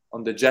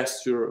 on the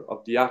gesture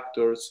of the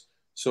actors.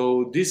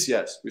 So this,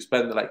 yes, we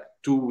spent like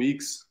 2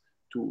 weeks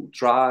to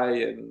try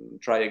and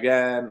try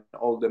again,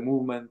 all the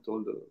movement,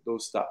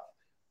 those stuff.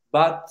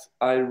 But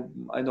I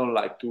don't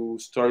like to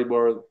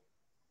storyboard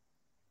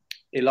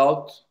a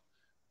lot.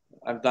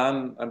 I've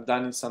done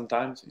it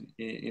sometimes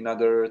in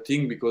other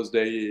thing because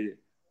they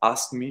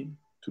ask me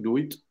to do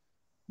it.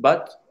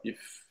 But if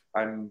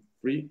I'm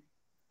free,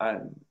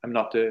 I'm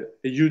not a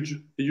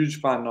huge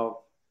fan of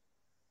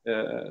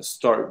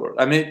storyboard.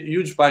 I'm a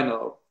huge fan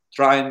of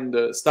trying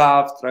the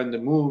stuff, trying the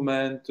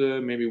movement,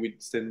 maybe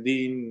with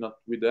stand-in, not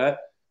with that,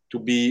 to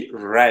be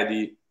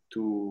ready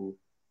to.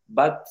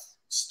 But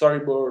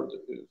storyboard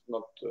is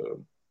not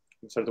in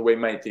a certain way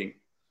my thing.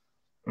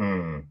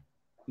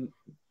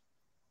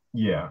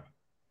 Yeah.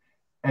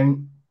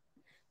 And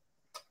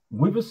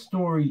with a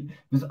story,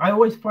 because I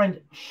always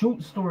find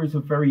short stories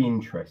are very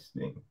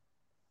interesting,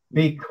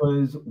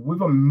 because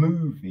with a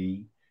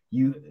movie,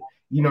 you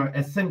know,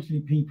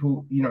 essentially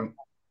people, you know,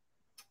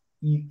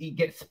 it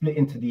gets split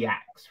into the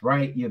acts,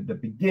 right? You have the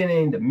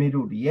beginning, the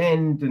middle, the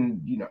end,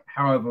 and you know,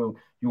 however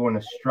you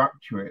want to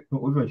structure it.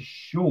 But with a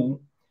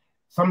short,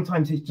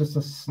 sometimes it's just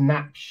a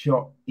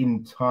snapshot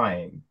in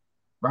time,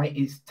 right?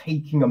 It's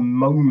taking a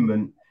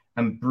moment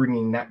and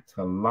bringing that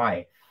to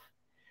life.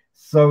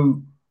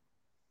 So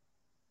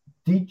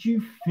did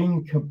you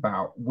think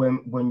about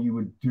when you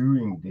were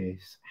doing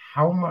this,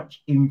 how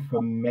much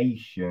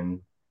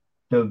information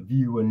the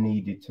viewer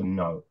needed to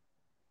know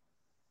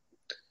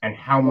and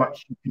how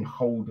much you can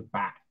hold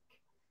back?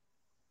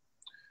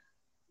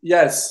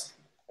 Yes.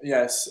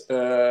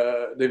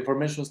 The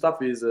information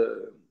stuff is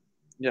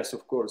yes,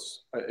 of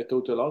course. I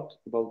thought a lot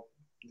about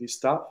this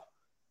stuff,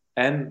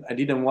 and I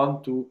didn't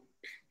want to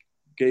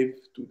give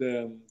to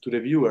the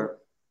viewer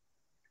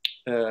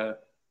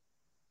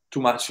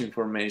too much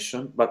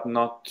information, but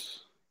not.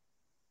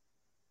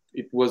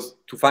 It was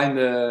to find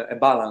a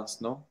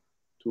balance, no,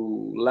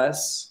 too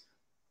less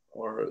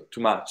or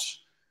too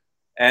much,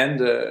 and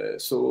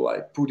so I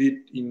put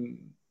it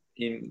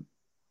in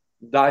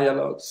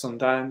dialogue.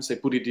 Sometimes I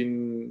put it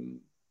in.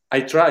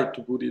 I tried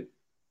to put it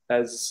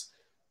as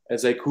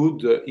I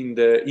could in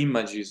the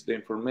images, the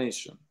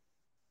information,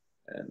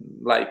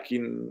 and like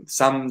in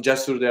some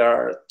gestures they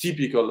are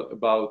typical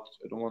about.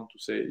 I don't want to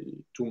say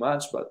too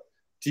much, but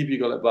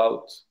typical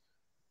about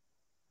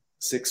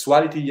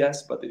sexuality,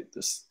 yes, but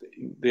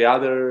the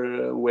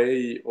other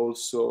way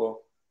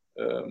also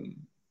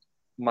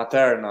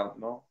maternal,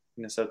 no,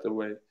 in a certain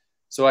way.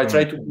 So I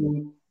try to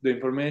put the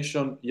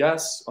information,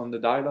 yes, on the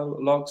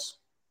dialogues,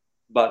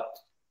 but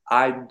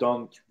I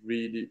don't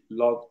really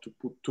love to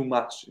put too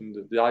much in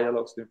the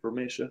dialogues, the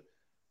information,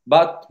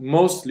 but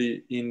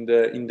mostly in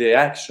the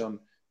action,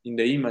 in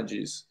the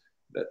images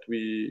that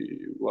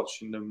we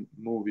watch in the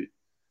movie.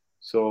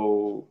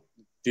 So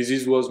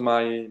was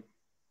my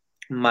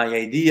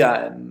idea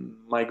and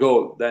my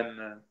goal.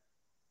 Then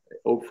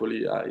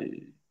hopefully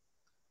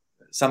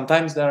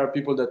sometimes there are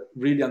people that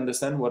really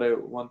understand what I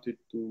wanted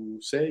to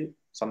say.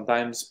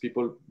 Sometimes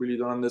people really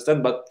don't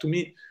understand, but to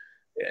me,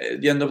 at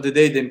the end of the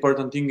day, the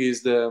important thing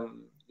is the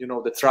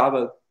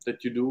travel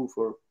that you do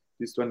for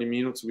these 20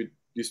 minutes with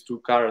these two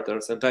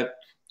characters, and that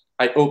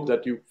I hope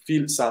that you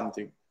feel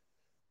something.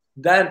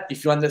 Then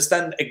if you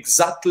understand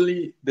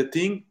exactly the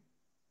thing,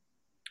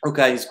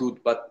 okay, it's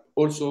good. But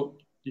also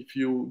if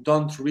you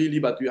don't really,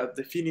 but you have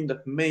the feeling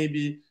that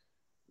maybe,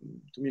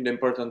 to me the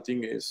important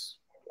thing is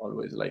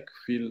always like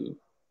feel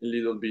a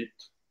little bit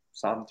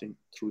something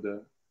through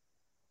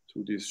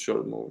this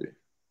short movie.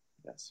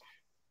 Yes.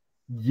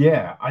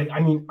 Yeah, I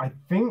mean, I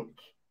think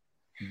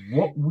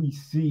what we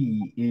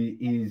see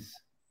is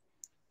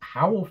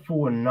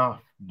powerful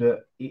enough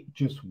that it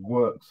just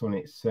works on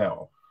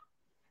itself,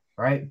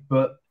 right?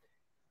 But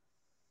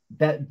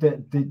that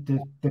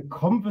the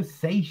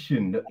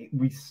conversation that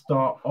we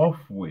start off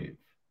with,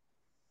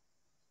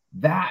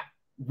 that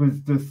was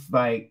just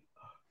like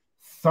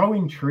so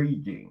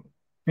intriguing,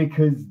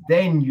 because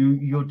then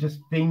you're just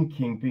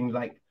thinking, being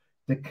like,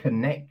 the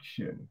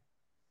connection,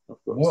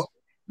 Of course.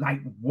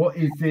 what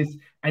is this?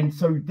 And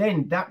so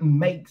then that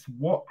makes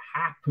what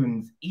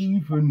happens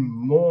even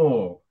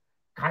more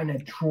kind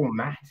of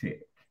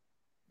traumatic,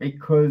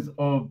 because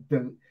of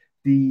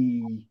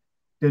the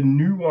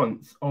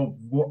nuance of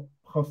what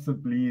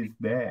possibly is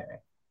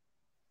there.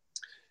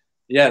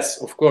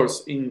 Yes, of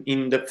course.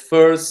 In the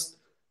first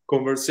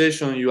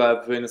conversation, you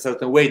have in a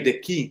certain way the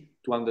key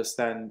to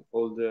understand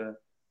all the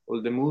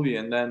movie,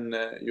 and then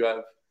you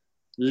have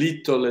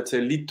let's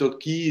say little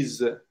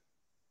keys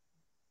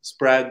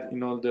spread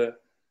in all the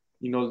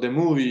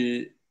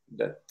movie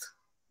that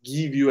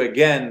give you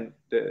again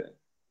the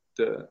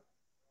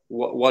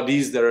what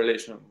is the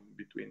relation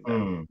between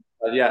them.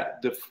 But yeah,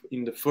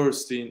 in the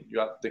first scene you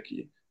have the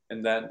key,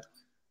 and then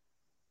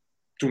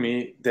to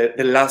me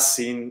the last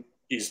scene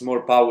is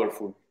more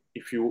powerful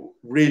if you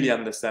really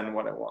understand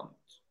what I want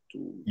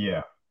to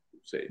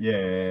say.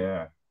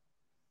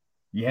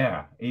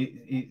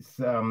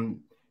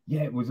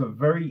 It was a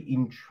very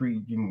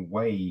intriguing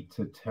way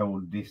to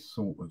tell this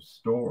sort of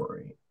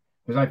story,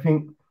 because I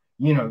think,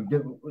 you know,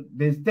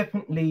 there's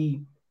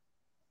definitely,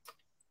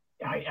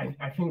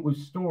 I think with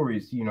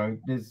stories, you know,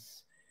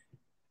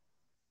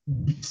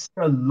 we've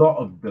seen a lot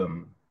of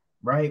them,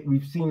 right?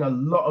 We've seen a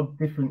lot of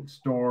different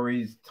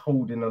stories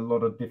told in a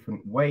lot of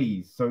different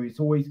ways. So it's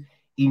always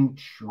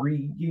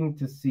intriguing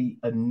to see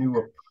a new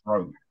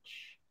approach.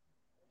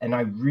 And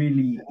I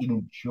really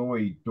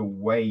enjoyed the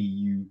way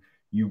you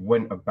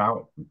went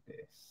about with this.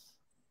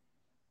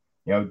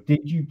 You know,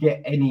 did you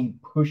get any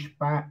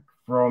pushback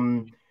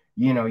from,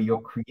 you know,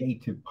 your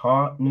creative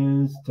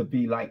partners to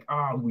be like,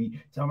 oh,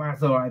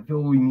 Tommaso, I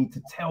feel we need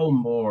to tell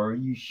more.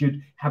 You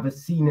should have a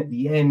scene at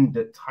the end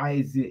that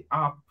ties it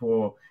up,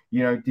 or,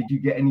 you know, did you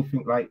get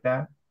anything like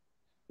that?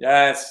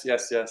 Yes,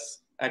 yes, yes.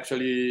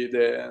 Actually,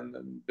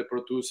 the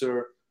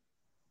producer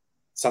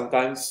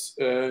sometimes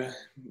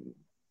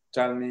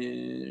tell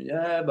me,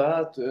 yeah,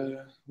 but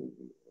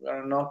we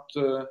are not,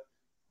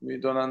 we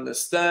don't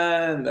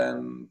understand,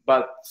 and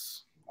but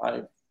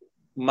I,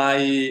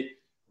 my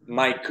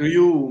my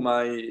crew,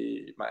 my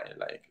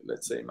like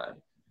let's say my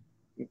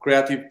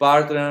creative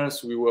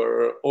partners, we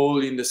were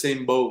all in the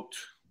same boat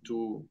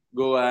to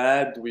go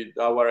ahead with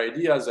our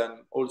ideas, and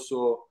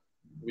also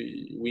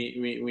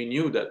we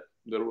knew that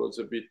there was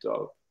a bit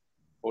of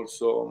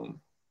also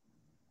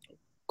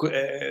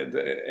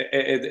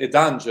a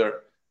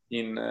danger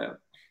in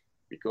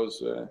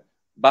because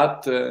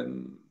but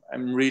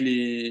I'm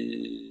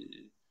really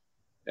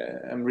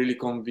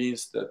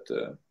convinced that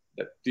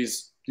that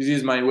this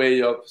is my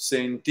way of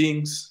saying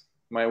things,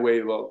 my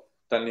way of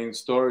telling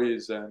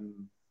stories,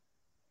 and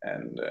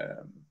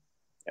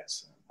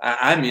yes,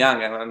 I'm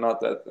young, and I'm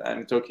not that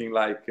I'm talking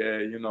like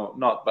you know,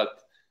 not,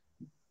 but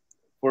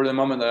for the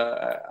moment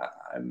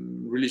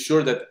I'm really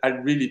sure that I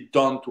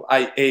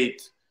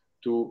hate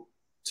to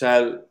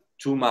tell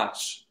too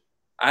much.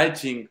 I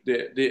think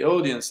the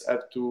audience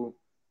have to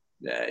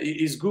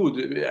is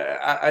good.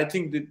 I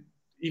think that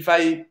if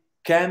I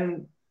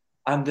can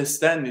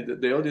understand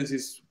it, the audience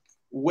is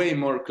way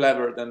more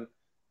clever than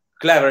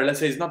clever. Let's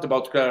say it's not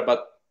about clever,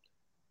 but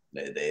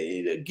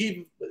they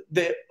give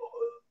the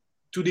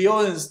to the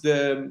audience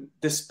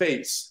the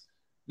space,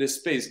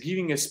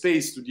 giving a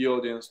space to the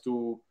audience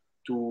to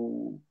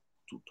to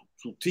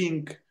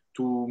think,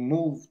 to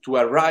move, to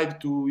arrive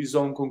to his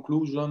own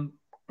conclusion.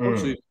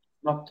 Also, it's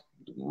not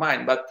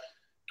mine, but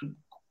to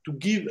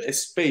give a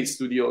space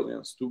to the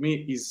audience, to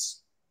me,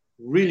 is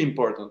really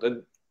important.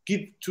 And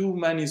give too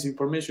many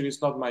information is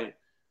not my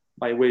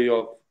way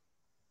of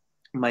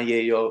my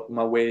way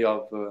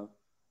of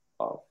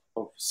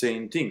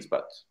saying things.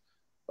 But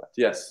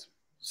yes,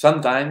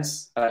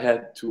 sometimes I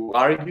had to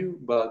argue,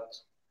 but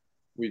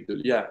with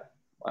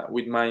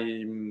with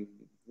my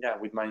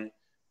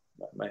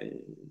my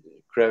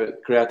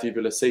creative,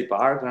 let's say,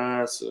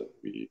 partners,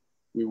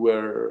 we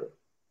were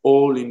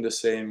all in the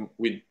same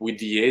with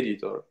the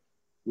editor,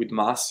 with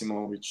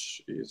Massimo,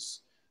 which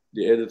is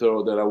the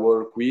editor that I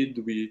work with.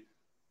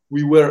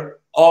 We were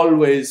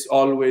always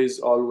on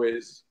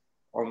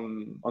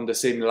the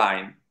same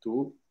line,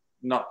 to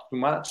not too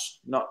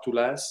much, not too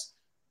less.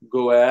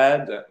 Go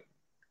ahead,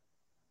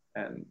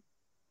 and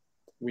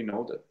we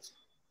know that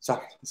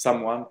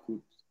someone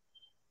could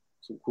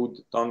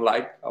don't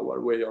like our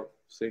way of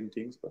saying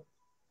things, but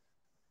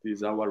this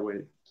is our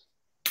way.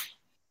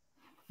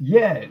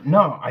 Yeah,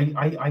 no,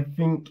 I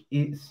think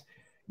it's,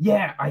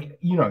 yeah,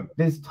 you know,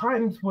 there's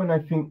times when I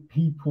think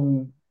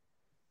people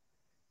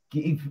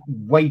give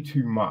way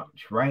too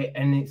much, right?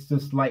 And it's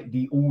just like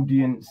the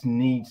audience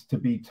needs to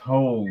be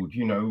told,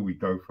 you know, we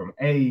go from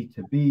A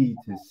to B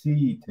to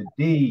C to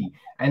D,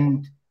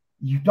 and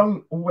you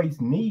don't always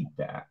need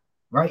that,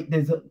 right?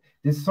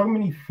 There's so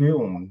many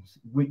films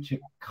which are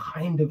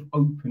kind of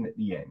open at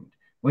the end.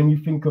 When you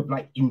think of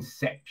like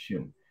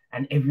Inception,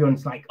 and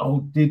everyone's like,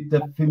 oh, did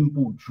the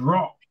thimble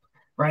drop?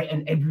 Right,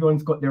 and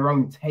everyone's got their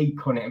own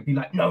take on it, and be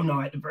like,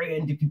 no, at the very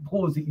end, if you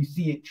pause it, you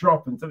see it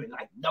drop, and something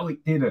like, no,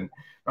 it didn't.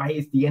 Right,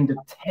 it's the end of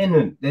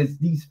Tenet. There's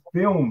these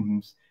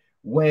films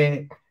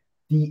where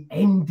the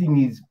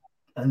ending is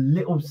a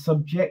little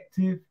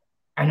subjective,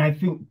 and I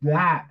think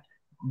that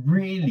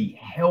really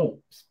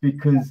helps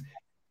because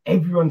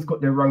everyone's got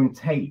their own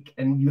take,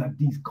 and you have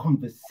these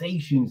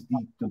conversations,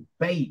 these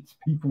debates,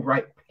 people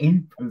write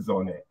papers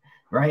on it,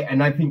 right?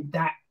 And I think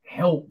that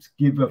helps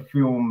give a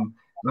film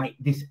like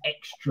this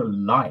extra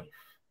life,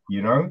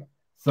 you know?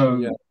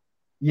 So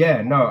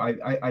yeah, no,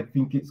 I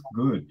think it's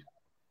good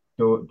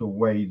the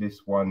way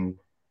this one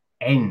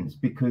ends,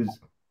 because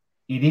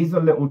it is a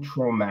little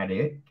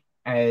traumatic,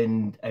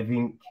 and I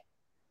think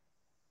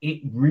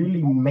it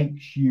really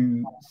makes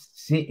you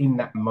sit in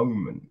that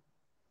moment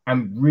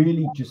and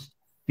really just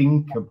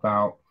think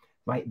about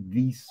like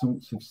these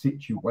sorts of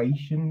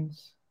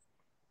situations.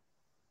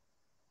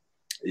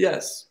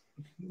 Yes,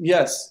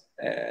 yes.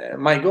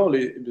 My goal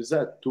is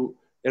that to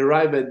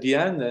arrive at the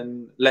end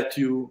and let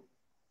you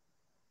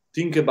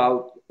think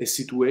about a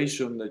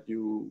situation that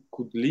you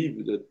could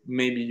live, that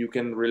maybe you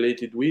can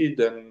relate it with,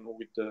 and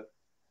with the.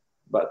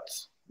 But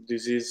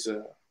this is,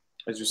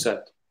 as you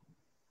said,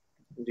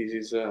 this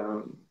is.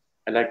 I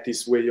like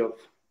this way of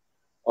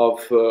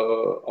of,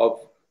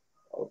 of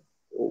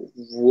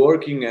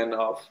working, and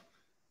of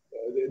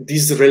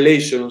these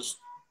relations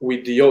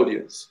with the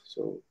audience.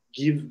 So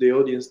give the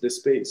audience the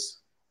space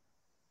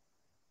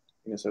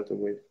in a certain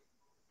way.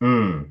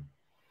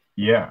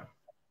 Yeah,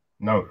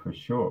 no, for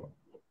sure.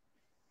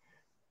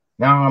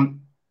 Now,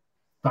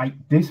 like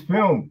this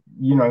film,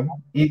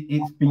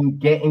 it's been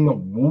getting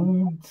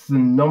awards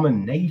and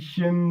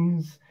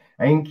nominations.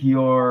 I think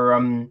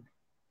you're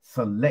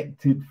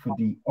selected for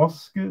the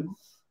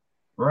Oscars,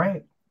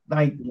 right?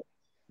 Like,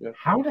 Yeah.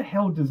 how the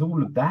hell does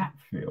all of that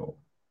feel?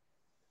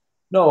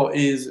 No,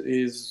 is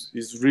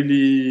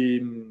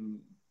really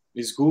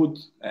is good,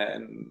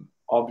 and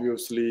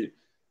obviously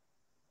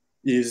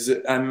is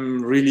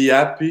I'm really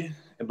happy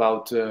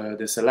about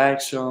the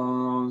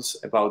selections,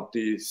 about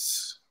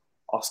this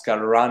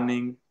Oscar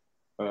running,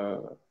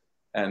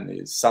 and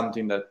it's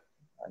something that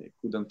I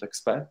couldn't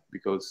expect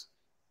because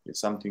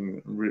it's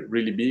something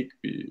really big.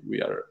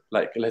 We are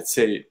like, let's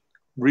say,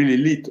 really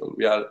little.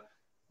 We are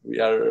we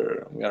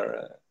are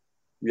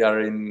we are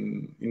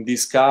in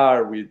this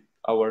car with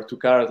our two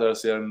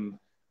characters, and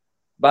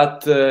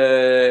but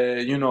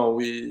I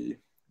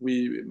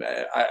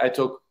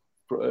talk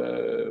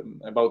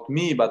about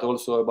me, but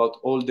also about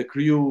all the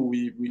crew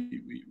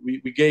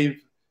we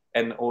gave,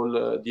 and all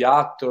the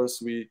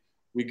actors we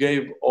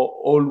gave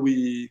all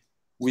we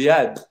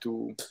had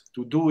to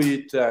do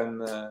it,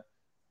 and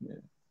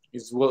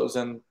it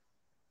wasn't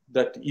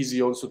that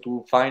easy also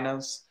to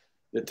finance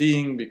the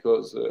thing,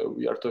 because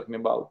we are talking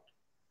about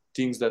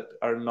things that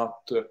are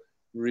not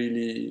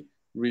really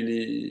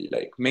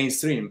like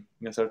mainstream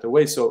in a certain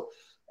way. So,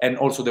 and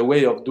also the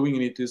way of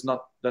doing it is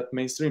not that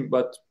mainstream,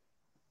 but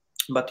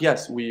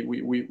yes,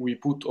 we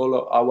put all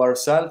of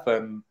ourselves,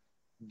 and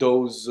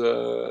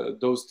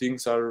those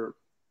things are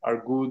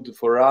good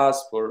for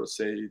us, for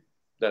say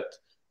that,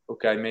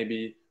 okay,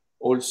 maybe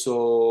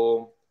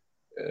also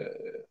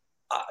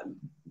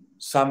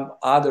some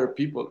other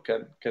people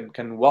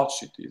can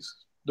watch it. Is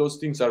those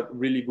things are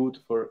really good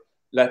for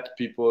let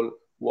people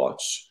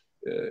watch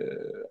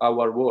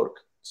our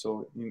work.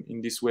 So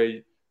in this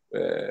way,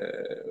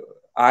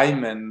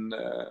 I'm and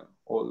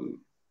all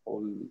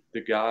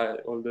the guy,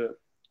 all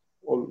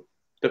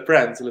the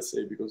friends, let's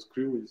say, because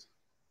crew is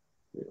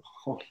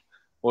all,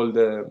 all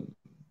the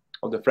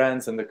all the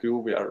friends and the crew.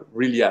 We are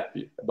really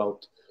happy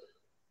about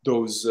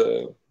those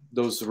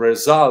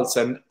results,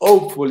 and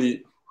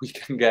hopefully we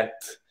can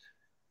get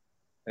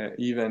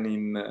even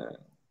in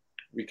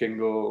we can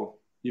go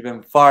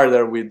even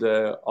farther with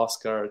the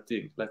Oscar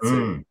thing, let's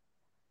say.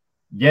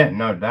 Yeah,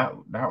 no,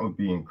 that would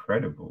be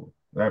incredible.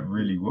 That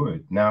really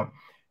would. Now,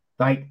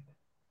 like,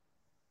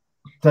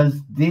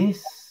 does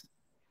this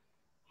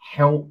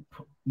help,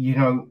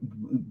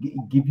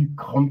 give you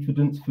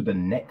confidence for the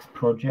next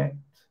project?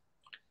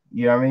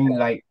 You know what I mean?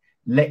 Like,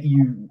 let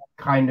you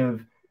kind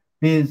of,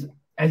 because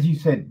as you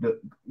said,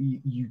 that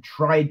you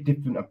tried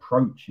different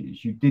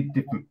approaches, you did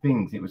different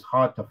things. It was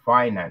hard to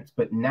finance,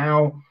 but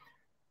now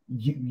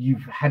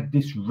you've had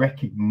this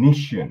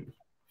recognition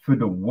for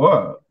the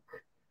work,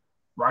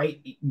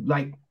 right?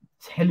 Like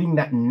telling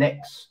that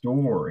next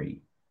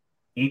story,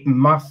 it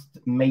must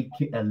make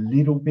it a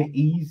little bit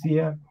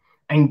easier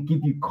and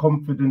give you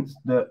confidence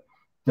that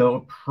the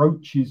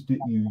approaches that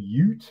you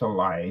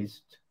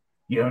utilized,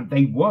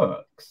 they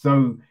work.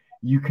 So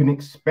you can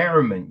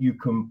experiment, you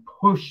can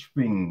push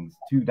things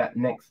to that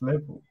next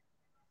level.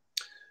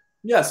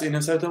 Yes, in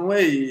a certain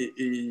way,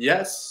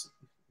 yes,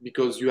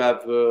 because you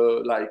have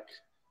like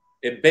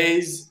a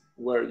base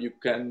where you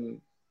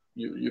can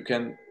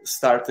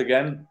start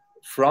again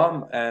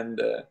from,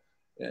 and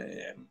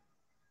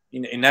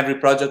in every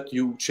project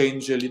you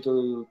change a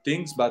little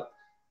things, but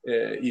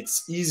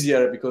it's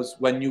easier because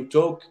when you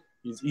talk,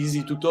 it's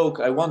easy to talk.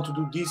 I want to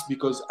do this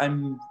because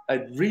I'm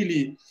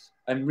really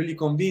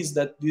convinced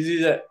that this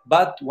is a,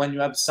 but when you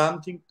have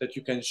something that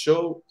you can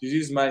show, this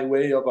is my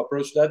way of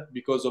approach that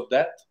because of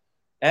that.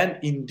 And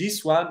in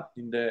this one,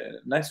 in the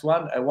next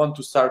one, I want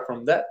to start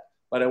from that,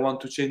 but I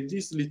want to change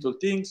these little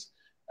things.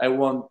 I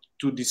want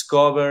to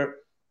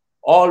discover,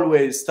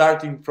 always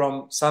starting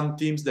from some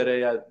themes that I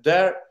had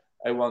there.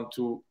 I want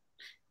to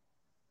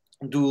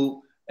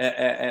do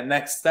a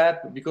next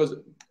step, because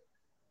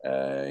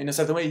in a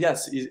certain way,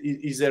 yes,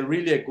 is a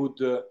really a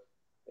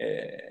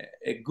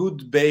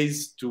good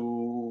base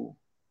to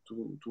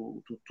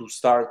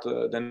start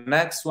the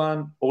next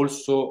one.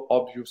 Also,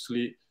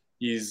 obviously,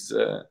 is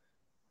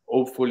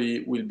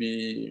hopefully will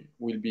be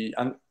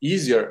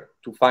easier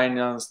to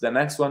finance the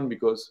next one,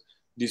 because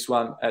this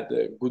one had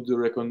a good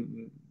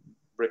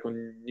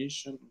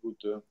recognition,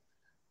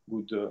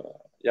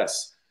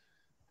 yes.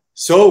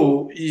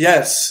 So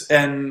yes,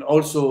 and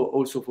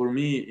also for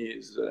me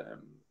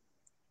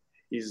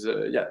is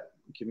yeah,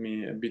 give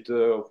me a bit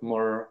of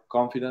more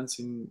confidence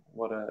in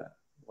what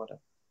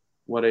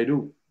I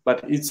do.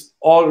 But it's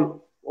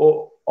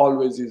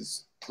always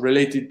is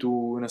related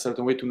to, in a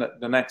certain way, to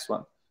the next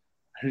one.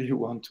 I really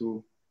want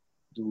to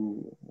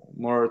do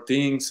more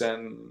things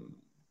and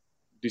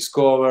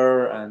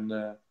discover and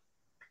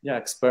yeah,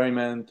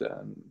 experiment,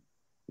 and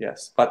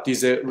yes, but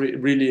it's a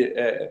really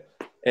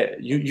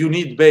you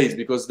need base,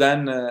 because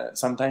then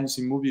sometimes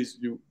in movies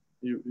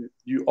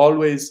you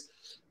always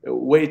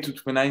way to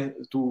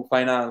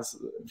finance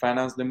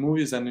the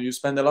movies, and you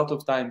spend a lot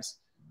of times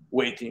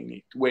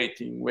waiting,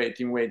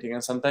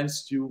 and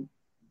sometimes you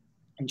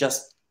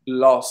just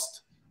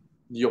lost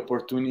the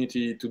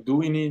opportunity to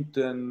doing it,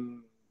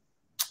 and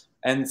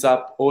ends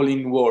up all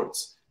in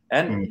words.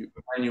 And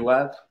when you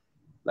have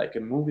like a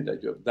movie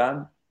that you have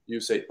done, you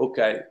say,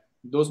 okay,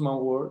 those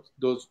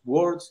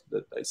words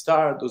that I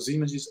start, those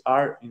images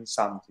are in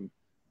something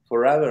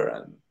forever.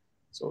 And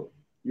so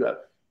you have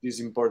this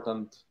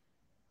important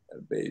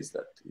base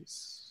that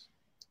is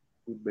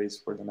good base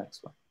for the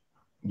next one.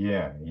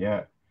 Yeah,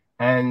 yeah.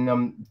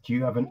 And do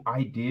you have an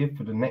idea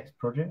for the next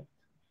project?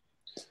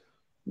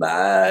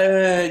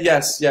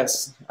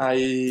 Yes.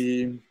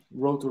 I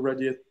wrote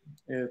already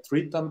a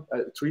treatment,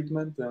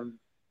 and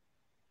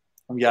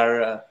we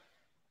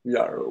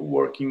are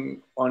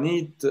working on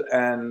it,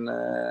 and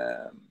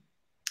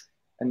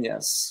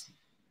yes,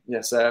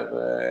 I have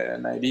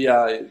an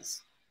idea.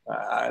 Is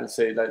I'll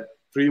say like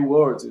 3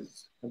 words.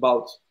 It's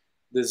about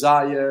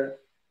desire,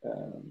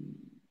 and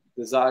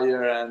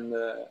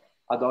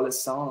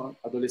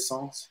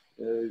adolescence.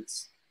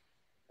 It's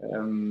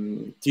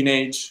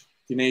teenage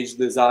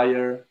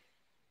desire,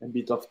 a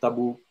bit of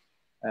taboo,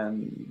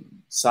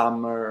 and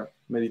summer,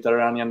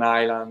 Mediterranean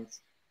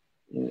islands.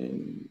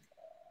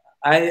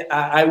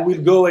 I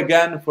will go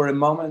again for a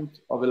moment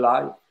of a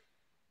life.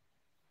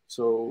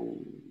 So,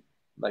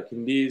 like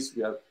in this,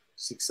 we have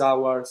 6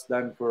 hours.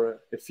 Then for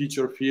a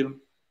feature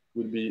film,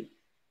 will be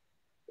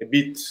a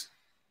bit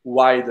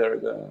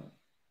wider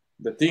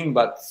the thing,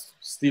 but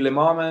still a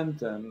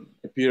moment and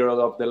a period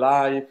of the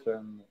life.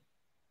 And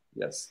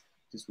yes,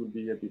 this will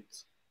be a bit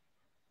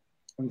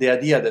the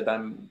idea that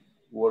I'm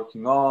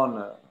working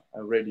on. I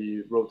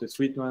already wrote a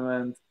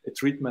treatment,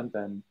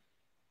 and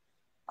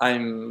I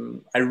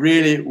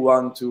really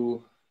want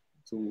to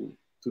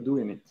do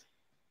in it,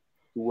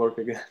 to work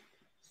again.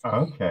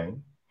 Okay.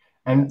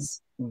 And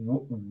Yes.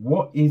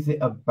 what is it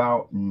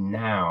about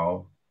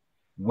now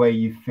where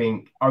you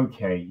think,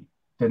 okay,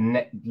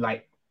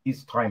 like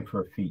it's time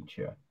for a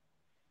feature?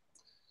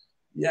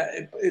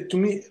 Yeah, to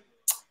me,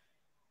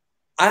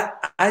 I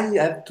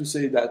have to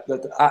say that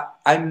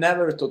I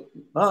never thought,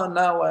 oh,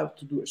 now I have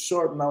to do a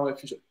short, now a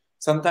feature.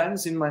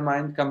 Sometimes in my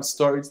mind come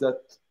stories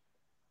that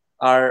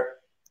are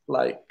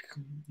like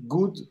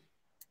good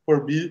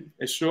for be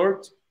a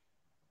short,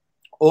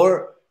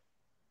 or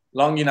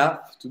long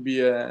enough to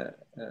be a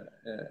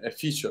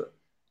feature.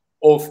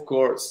 Of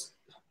course,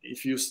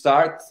 if you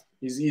start,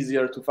 it's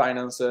easier to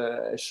finance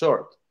a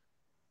short.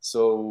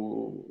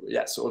 So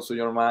yes, also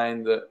your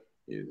mind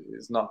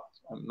is not.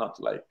 I'm not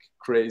like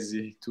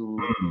crazy to.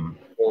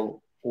 Or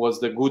was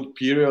the good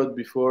period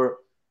before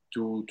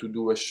to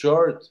do a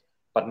short,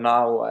 but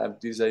now I have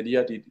this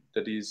idea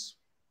that is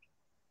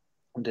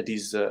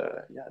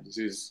this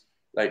is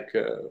like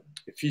a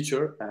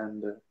feature,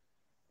 and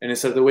in a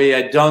certain way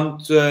I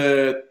don't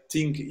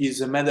think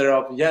is a matter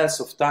of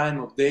of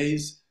time, of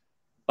days,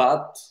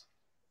 but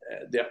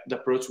the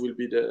approach will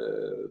be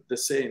the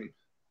same.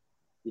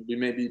 Will be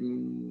maybe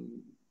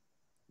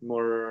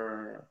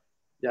more,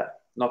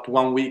 not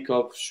 1 week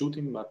of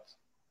shooting, but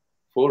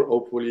 4,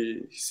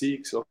 hopefully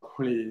 6,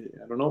 hopefully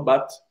I don't know,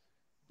 but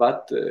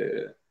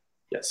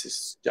yes,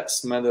 it's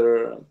just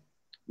matter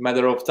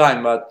of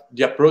time. But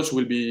the approach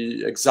will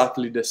be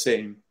exactly the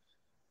same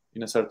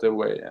in a certain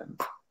way,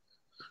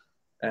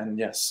 and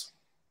yes.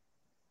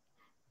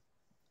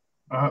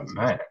 Oh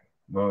man.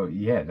 Well,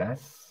 yeah,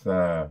 that's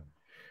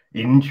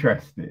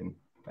interesting.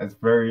 That's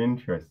very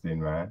interesting,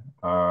 man.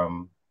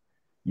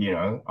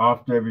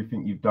 After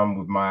everything you've done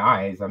with my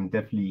eyes, I'm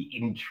definitely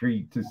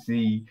intrigued to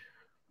see,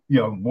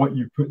 what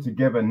you put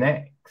together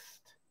next,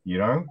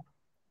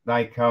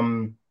 Like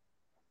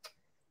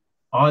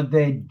are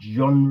there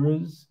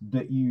genres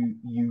that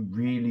you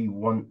really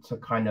want to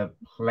kind of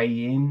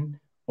play in,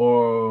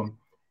 or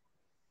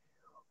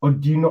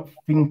do you not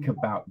think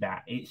about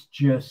that? It's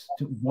just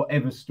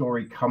whatever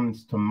story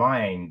comes to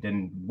mind,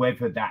 and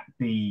whether that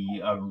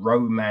be a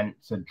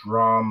romance, a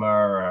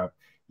drama,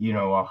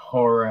 a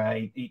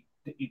horror,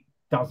 it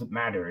doesn't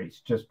matter.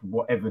 It's just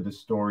whatever the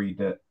story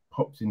that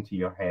pops into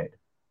your head.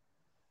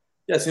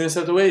 Yes, in a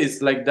certain way,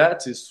 it's like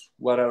that. Is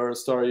whatever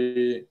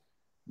story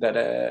that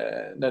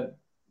I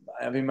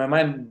have in my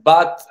mind.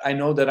 But I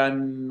know that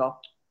I'm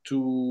not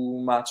too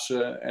much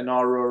an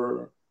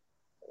horror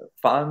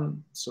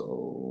fan,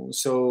 so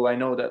I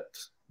know that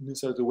in a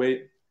certain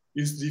way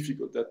it's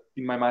difficult that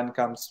in my mind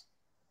comes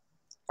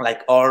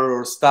like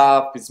horror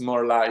stuff. It's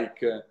more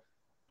like,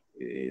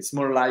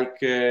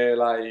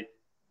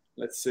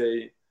 let's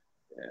say,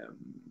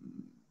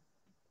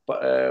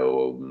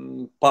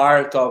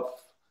 part of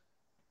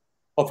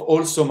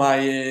also my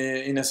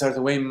in a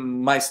certain way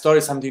my story,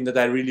 something that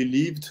I really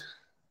lived.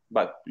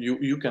 But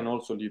you can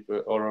also live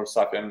horror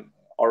stuff and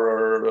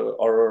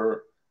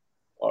horror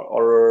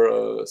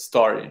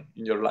story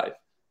in your life.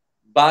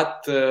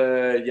 But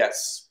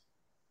yes,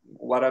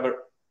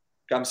 whatever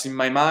comes in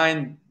my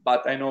mind.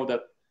 But I know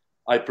that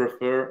I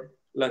prefer,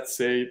 let's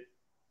say,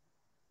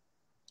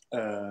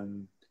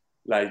 um,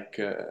 like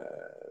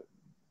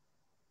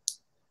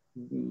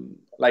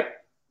like,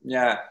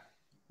 yeah,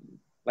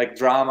 like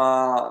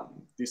drama,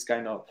 this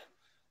kind of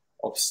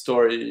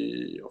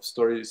stories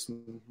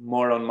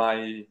more on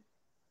my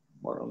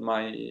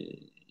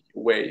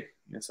way,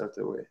 in a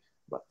certain way.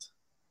 But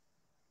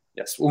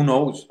yes, who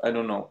knows? I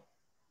don't know.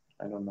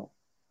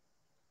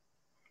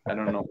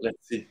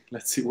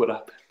 Let's see what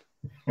happens.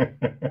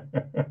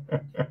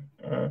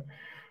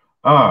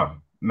 Oh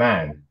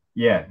man,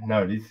 yeah,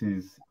 no, this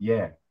is,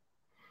 yeah,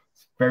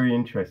 it's very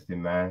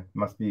interesting, man.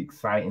 Must be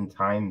exciting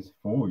times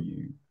for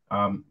you.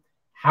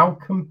 How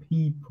can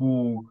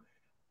people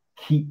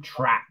keep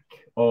track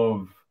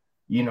of,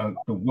 the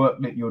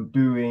work that you're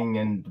doing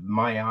and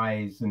my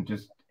eyes and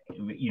just,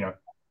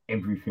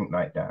 everything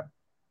like that?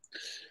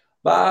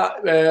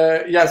 But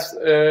yes,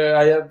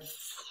 I have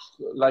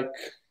like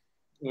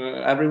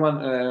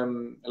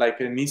everyone like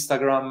an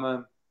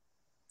Instagram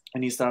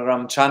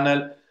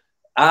channel.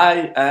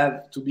 I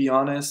have to be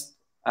honest,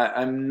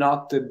 I'm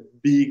not a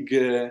big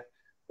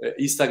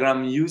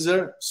Instagram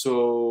user,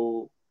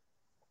 so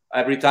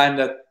every time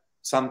that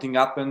something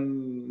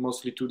happened,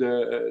 mostly to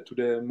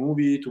the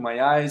movie, to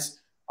my eyes,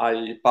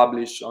 I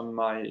publish on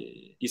my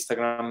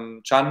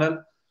Instagram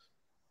channel,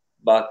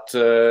 but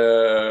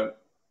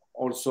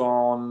also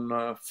on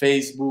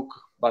Facebook.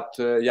 But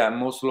yeah,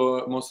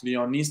 mostly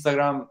on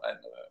Instagram, and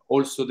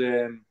also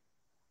the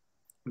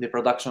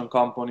production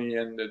company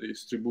and the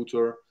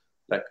distributor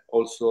like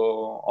also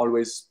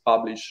always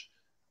publish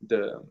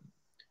the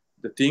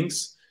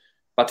things.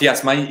 But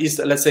yes,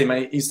 let's say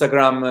my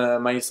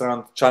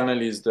Instagram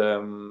channel is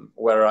the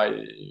where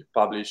I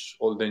publish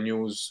all the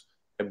news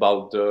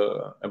about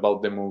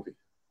the movie.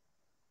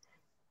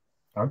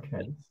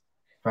 Okay,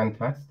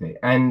 fantastic.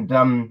 And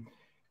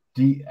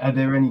are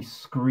there any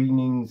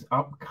screenings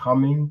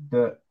upcoming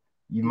that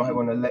you might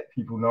want to let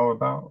people know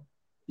about?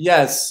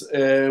 Yes,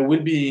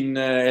 we'll be in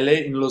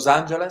LA, in Los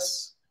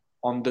Angeles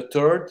on the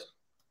 3rd.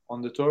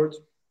 On the 3rd,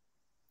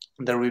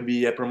 there will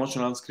be a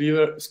promotional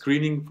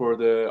screening for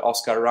the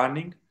Oscar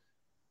running,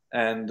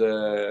 and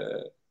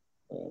there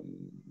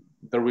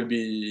will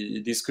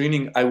be this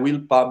screening. I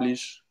will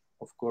publish,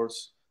 of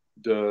course,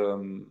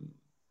 the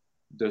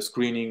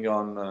screening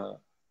on.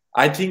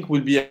 I think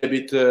will be a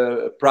bit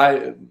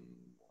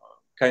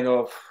kind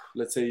of,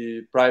 let's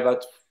say,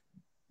 private,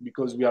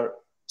 because we are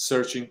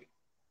searching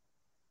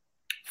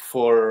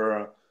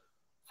for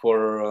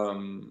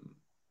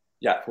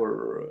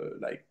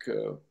like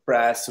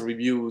press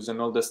reviews and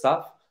all the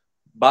stuff.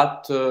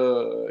 But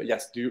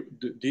yes,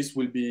 this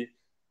will be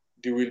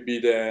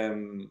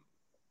the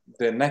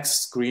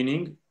next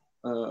screening,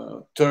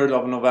 3rd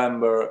of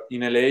November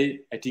in LA,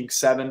 I think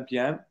 7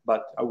 p.m.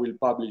 But I will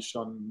publish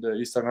on the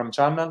Instagram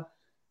channel.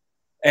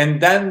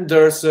 And then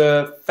there's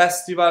a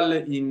festival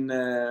in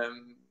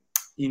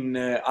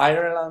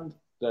Ireland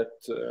that,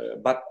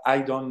 but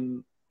I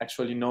don't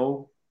actually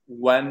know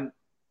when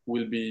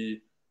will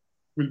be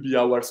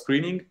our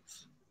screening.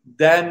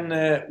 Then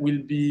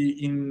will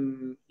be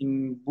in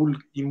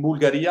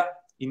Bulgaria,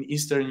 in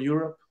Eastern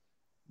Europe.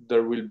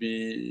 There will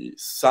be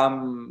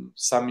some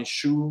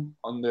issue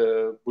on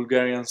the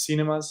Bulgarian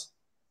cinemas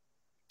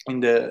in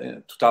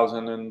the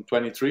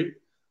 2023.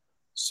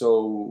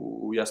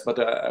 So yes, but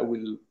I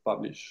will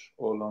publish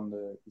all on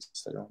the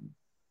Instagram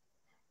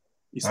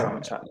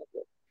channel.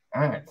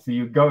 So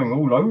you're going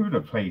all over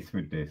the place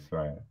with this,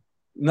 right?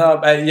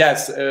 No,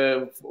 yes,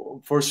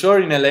 for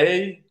sure in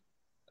LA.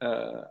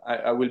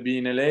 I will be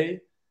in LA,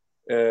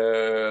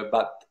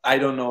 but I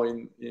don't know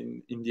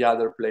in the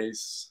other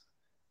place.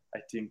 I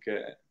think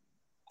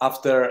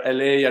after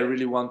LA, I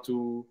really want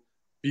to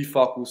be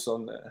focused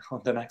on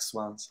the next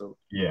one. So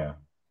yeah,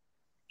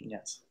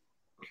 yes.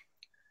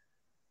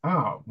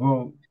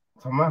 Well,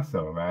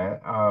 Tommaso,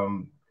 man,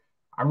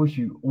 I wish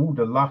you all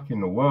the luck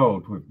in the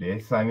world with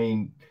this. I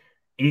mean,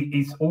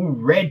 it's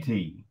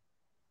already,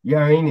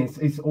 I mean,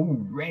 it's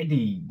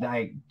already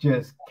like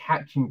just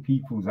catching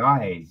people's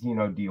eyes,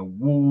 the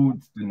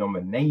awards, the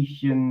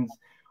nominations,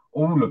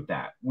 all of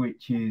that,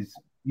 which is,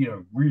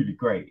 really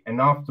great. And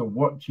after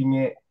watching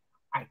it,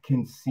 I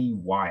can see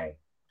why.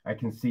 I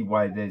can see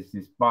why there's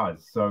this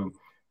buzz. So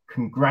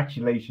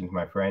congratulations,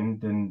 my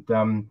friend.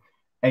 And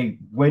hey,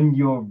 when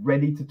you're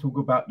ready to talk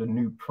about the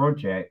new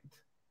project,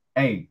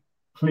 hey,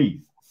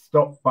 please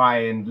stop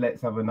by and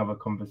let's have another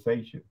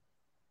conversation.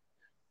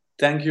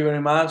 Thank you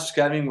very much,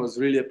 Kevin. It was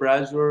really a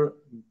pleasure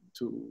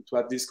to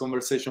have this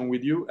conversation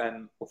with you.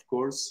 And of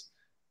course,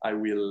 I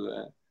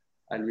will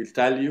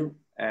tell you,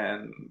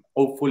 and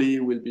hopefully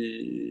will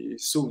be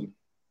soon.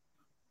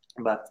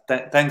 But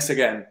thanks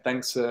again.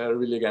 Thanks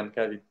really again,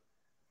 Kevin,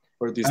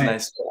 for this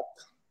nice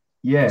chat.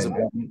 Yeah,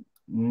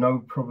 no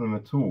problem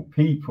at all.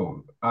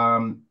 People,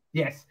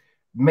 yes,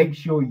 make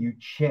sure you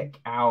check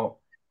out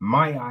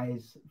My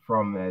Eyes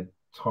from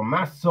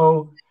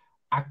Tommaso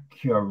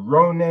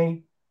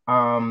Acquarone.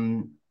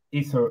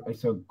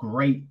 It's a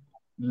great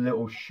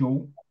little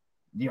short,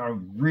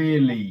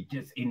 really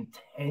just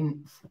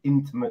intense,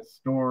 intimate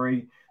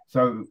story.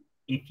 So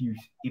if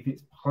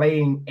it's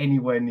playing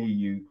anywhere near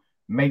you,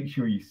 make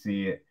sure you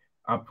see it.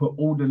 I'll put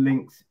all the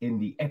links in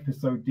the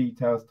episode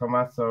details,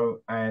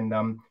 Tommaso, and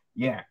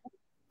yeah,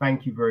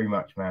 thank you very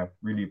much, man.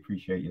 Really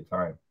appreciate your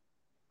time.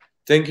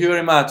 Thank you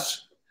very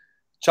much.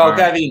 Ciao,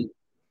 Kevin.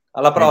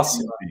 Alla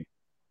prossima. You.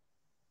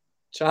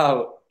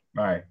 Ciao.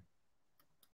 Bye.